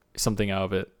something out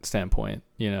of it standpoint,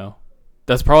 you know.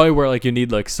 That's probably where like you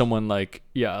need like someone like,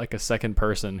 yeah, like a second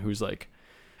person who's like,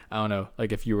 I don't know,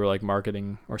 like if you were like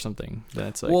marketing or something, then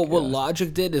it's like, well, what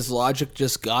Logic did is Logic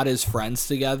just got his friends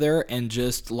together and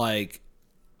just like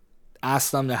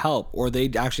asked them to help, or they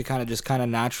actually kind of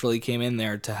naturally came in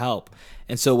there to help.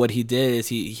 And so what he did is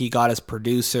he got his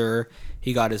producer,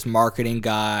 he got his marketing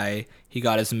guy, he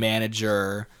got his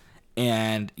manager,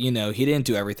 and you know, he didn't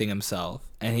do everything himself,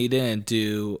 and he didn't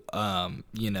do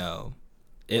you know,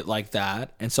 it like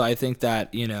that. And so I think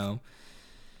that, you know,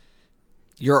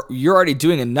 you're already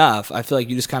doing enough. I feel like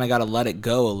you just kind of got to let it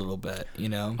go a little bit, you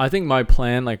know? I think my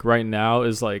plan like right now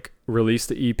is like release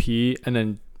the EP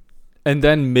and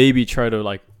then maybe try to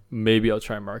like, maybe I'll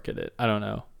try and market it. I don't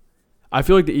know. I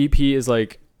feel like the EP is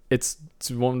like, it's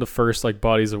one of the first like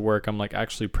bodies of work I'm like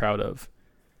actually proud of,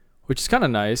 which is kind of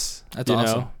nice. That's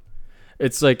awesome. Know?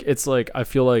 It's like, I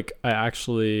feel like I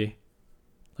actually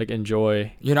like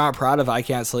enjoy. You're not proud of I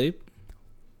Can't Sleep?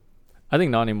 I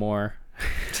think not anymore.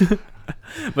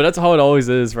 But that's how it always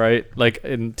is, right? Like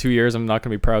in 2 years, I'm not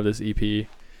going to be proud of this EP.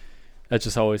 That's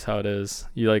just always how it is.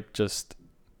 You like just,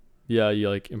 yeah, you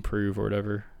like improve or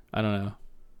whatever. I don't know.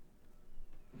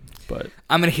 But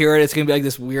I'm going to hear it. It's going to be like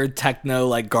this weird techno,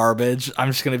 like garbage. I'm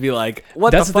just going to be like,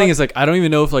 what that's the thing is like, I don't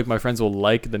even know if like my friends will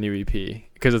like the new EP,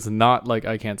 because it's not like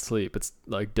I Can't Sleep. It's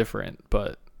like different,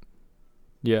 but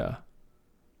yeah,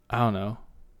 I don't know.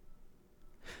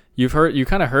 you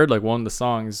kind of heard like one of the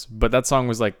songs, but that song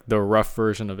was like the rough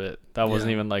version of it. That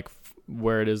wasn't even like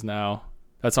where it is now.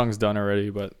 That song's done already,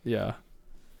 but yeah.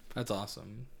 That's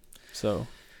awesome. So,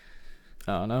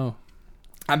 I don't know.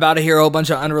 I'm about to hear a whole bunch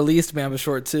of unreleased Mamba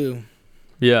Short too.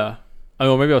 Yeah. I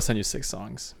mean, maybe I'll send you 6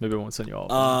 songs. Maybe I won't send you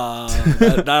all of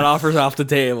them. That offer's off the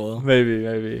table. Maybe.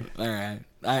 All right.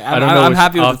 I don't know. I'm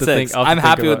happy with the 6. I'm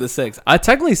happy with the 6. I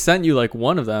technically sent you like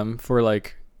one of them for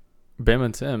like Bam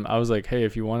and Tim. I was like, hey,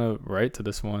 if you want to write to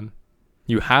this one,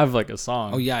 you have like a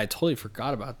song. Oh yeah, I totally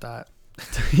forgot about that.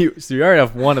 So you already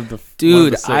have one of the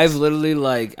dude. Of the I've literally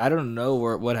like I don't know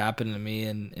what happened to me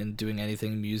in doing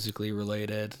anything musically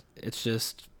related. It's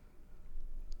just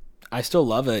I still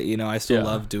love it. You know, I still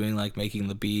love doing like making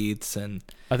the beats, and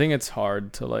I think it's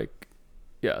hard to like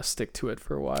stick to it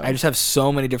for a while. I just have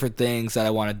so many different things that I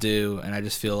want to do, and I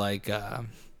just feel like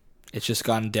it's just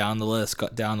gone down the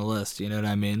list. You know what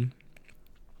I mean?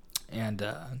 And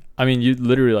I mean, you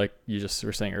literally like you just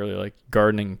were saying earlier, like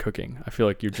gardening and cooking. I feel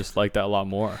like you just like that a lot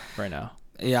more right now.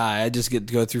 Yeah, I just get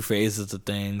to go through phases of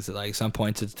things. Like some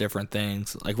points it's different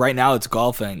things. Like right now it's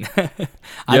golfing.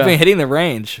 I've been hitting the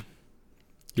range.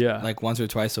 Yeah. Like once or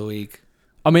twice a week.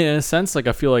 I mean, in a sense, like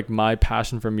I feel like my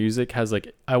passion for music has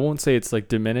like I won't say it's like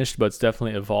diminished, but it's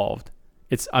definitely evolved.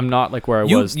 I'm not like where I was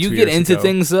 2 years ago. You get into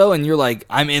things though, and you're like,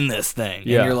 I'm in this thing.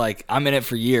 Yeah. And you're like, I'm in it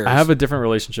for years. I have a different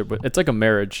relationship with it's like a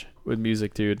marriage with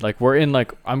music, dude. Like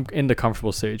I'm in the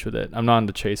comfortable stage with it. I'm not in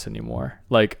the chase anymore.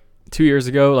 Like 2 years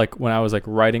ago, like when I was like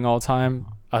writing all the time,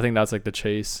 I think that's like the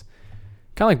chase.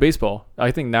 Kind of like baseball.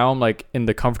 I think now I'm like in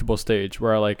the comfortable stage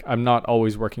where I'm not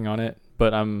always working on it,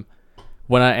 but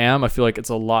when I feel like it's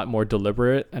a lot more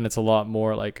deliberate and it's a lot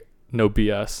more like no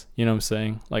BS. You know what I'm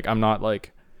saying? Like I'm not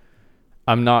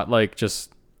like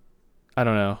just, I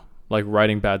don't know, like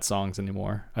writing bad songs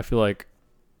anymore. I feel like,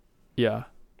 yeah,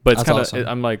 but it's kind of,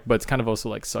 awesome. But it's kind of also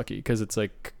like sucky because it's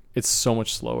like, it's so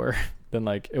much slower than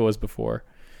like it was before.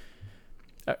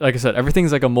 Like I said,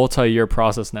 everything's like a multi-year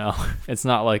process now. It's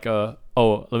not like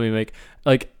let me make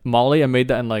like Molly. I made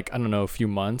that in like, I don't know, a few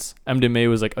months. MDMA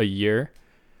was like a year.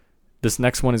 This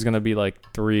next one is going to be like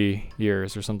 3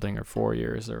 years or something, or 4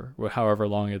 years, or however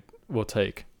long it will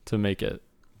take to make it.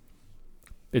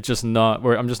 It's just not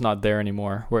where I'm just not there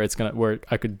anymore where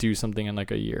I could do something in like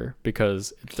a year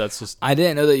because that's just. I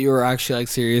didn't know that you were actually like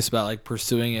serious about like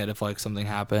pursuing it if like something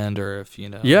happened or if, you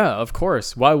know. Yeah, of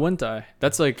course. Why wouldn't I?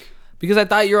 That's like. Because I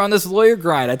thought you were on this lawyer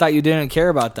grind. I thought you didn't care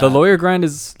about that. The lawyer grind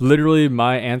is literally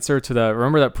my answer to that.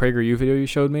 Remember that PragerU video you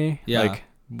showed me? Yeah. Like,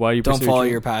 why you don't follow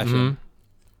your passion.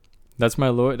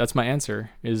 Mm-hmm. That's my answer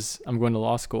is I'm going to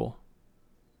law school.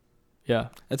 Yeah.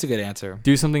 That's a good answer.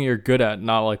 Do something you're good at,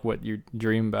 not like what you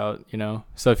dream about, you know?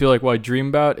 So I feel like what I dream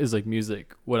about is like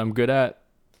music. What I'm good at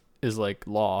is like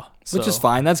law. Which is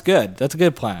fine. That's good. That's a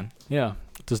good plan. Yeah.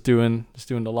 Just doing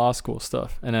the law school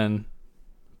stuff. And then,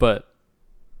 but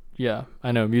yeah,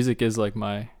 I know music is like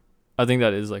I think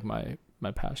that is like my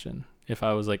passion. If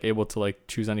I was like able to like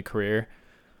choose any career,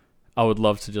 I would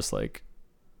love to just like,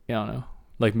 I don't know,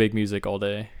 like make music all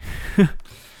day.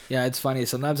 Yeah, it's funny.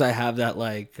 Sometimes I have that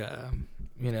like,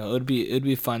 you know, it'd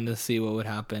be fun to see what would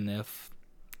happen if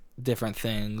different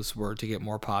things were to get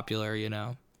more popular, you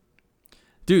know?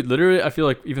 Dude, literally, I feel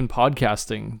like even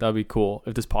podcasting, that'd be cool.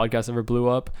 If this podcast ever blew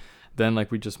up, then like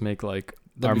we just make like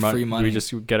our free money. We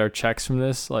just get our checks from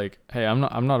this. Like, hey, I'm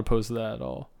not opposed to that at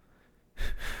all.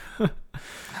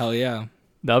 Hell yeah.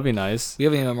 That'd be nice. We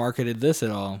haven't even marketed this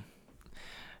at all.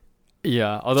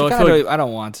 Yeah, although I feel like I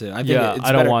don't want to. I think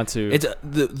I don't want to. It's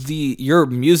your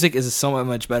music is so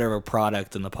much better of a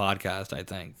product than the podcast. I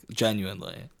think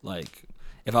genuinely, like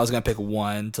if I was gonna pick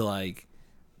one to like,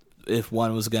 if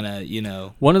one was gonna, you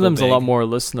know, one of them's a lot more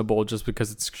listenable just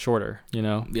because it's shorter. You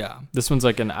know. Yeah. This one's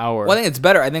like an hour. Well, I think it's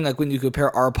better. I think like when you compare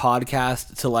our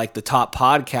podcast to like the top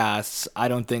podcasts, I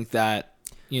don't think that,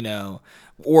 you know,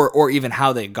 or even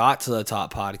how they got to the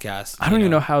top podcast. I don't even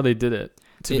know how they did it.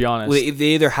 To be honest,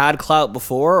 they either had clout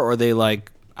before or they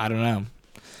like, I don't know.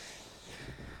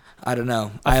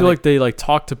 I feel like they like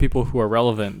talk to people who are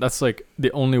relevant. That's like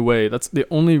the only way. That's the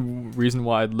only reason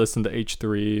why I'd listen to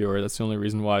H3, or that's the only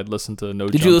reason why I'd listen to No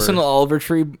Jumper. Did you listen to Oliver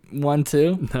Tree one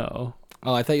too? No.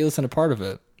 Oh, I thought you listened to part of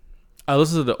it. I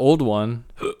listened to the old one.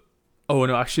 Oh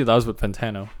no, actually that was with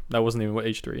Fantano. That wasn't even with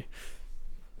H3.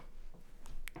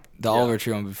 The Oliver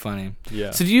Tree one would be funny.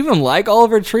 Yeah. So do you even like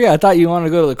Oliver Tree? I thought you wanted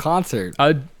to go to the concert.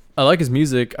 I like his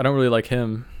music. I don't really like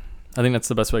him. I think that's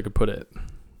the best way I could put it.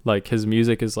 Like his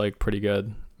music is like pretty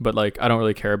good, but like I don't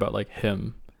really care about like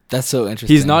him. That's so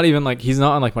interesting. He's not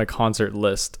on like my concert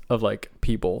list of like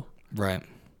people. Right.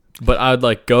 But I'd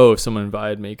like go if someone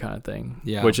invited me, kind of thing.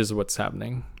 Yeah. Which is what's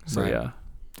happening. So right. Yeah.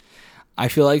 I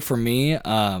feel like for me,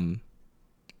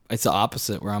 it's the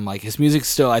opposite where I'm like his music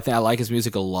still. I think I like his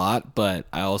music a lot, but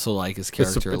I also like his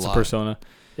character it's a lot. a persona.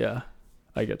 Yeah,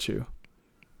 I get you.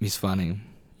 He's funny.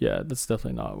 Yeah, that's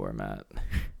definitely not where I'm at.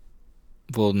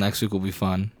 Well, next week will be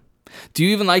fun. Do you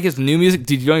even like his new music?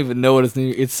 Dude, you don't even know what his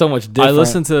new. It's so much different. I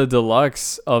listened to the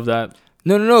deluxe of that.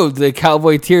 No. The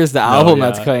Cowboy Tears, the album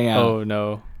that's coming out. Oh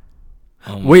no.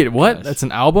 Oh my Wait, what? gosh. That's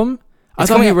an album? I It's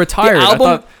thought coming he out- retired. the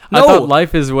album- I thought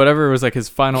Life is Whatever was like his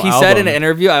final He album. said in an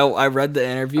interview, I read the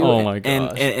interview. Oh my And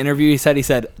gosh. in an interview, he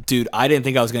said, dude, I didn't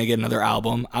think I was going to get another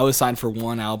album. I was signed for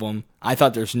one album. I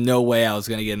thought there's no way I was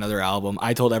going to get another album.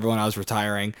 I told everyone I was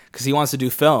retiring because he wants to do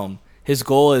film. His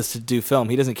goal is to do film.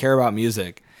 He doesn't care about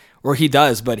music. Or he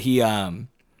does, but he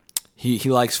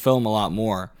likes film a lot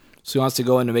more. So he wants to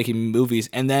go into making movies.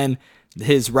 And then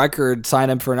his record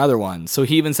signed him for another one. So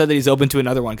he even said that he's open to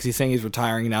another one because he's saying he's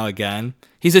retiring now again.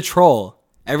 He's a troll.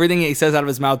 Everything he says out of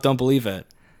his mouth, don't believe it.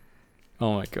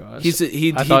 Oh my gosh.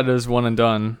 I thought it was one and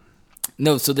done.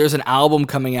 No, so there's an album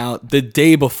coming out the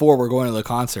day before we're going to the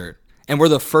concert. And we're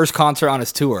the first concert on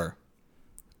his tour.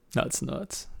 That's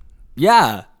nuts.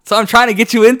 Yeah. So I'm trying to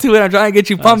get you into it. I'm trying to get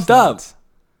you pumped up.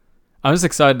 I'm just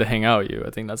excited to hang out with you. I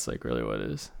think that's like really what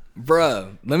it is.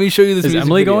 Bruh, let me show you this Is music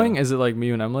Emily video. going? Is it like me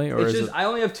and Emily? Or It's is just, it I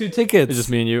only have 2 tickets. it's just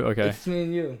me and you? Okay. It's me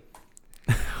and you.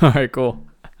 All right, cool.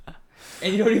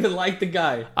 And you don't even like the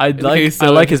guy. I Okay, like so I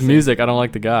like his interesting. music. I don't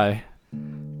like the guy.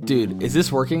 Dude, is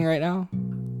this working right now?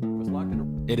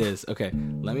 It is. Okay.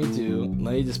 Let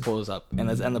me just pull this up and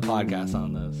let's end the podcast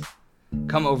on this.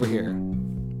 Come over here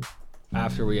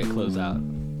after we get closed out.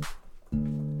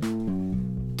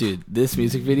 Dude, this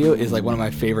music video is like one of my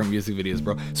favorite music videos,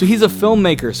 bro. So he's a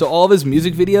filmmaker. So all of his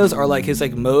music videos are like his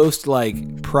like most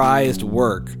like prized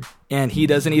work. And he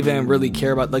doesn't even really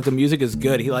care about like the music is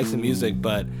good. He likes the music,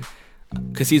 but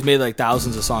because he's made like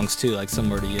thousands of songs too, like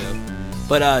similar to you.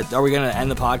 But are we gonna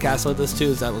end the podcast with this too?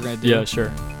 Is that what we're gonna do? Yeah,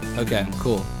 sure. Okay,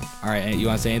 cool. All right, you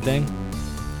want to say anything?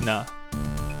 Nah.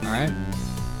 All right.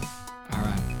 All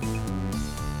right.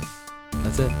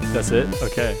 That's it. That's it?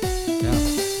 Okay.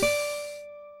 Yeah.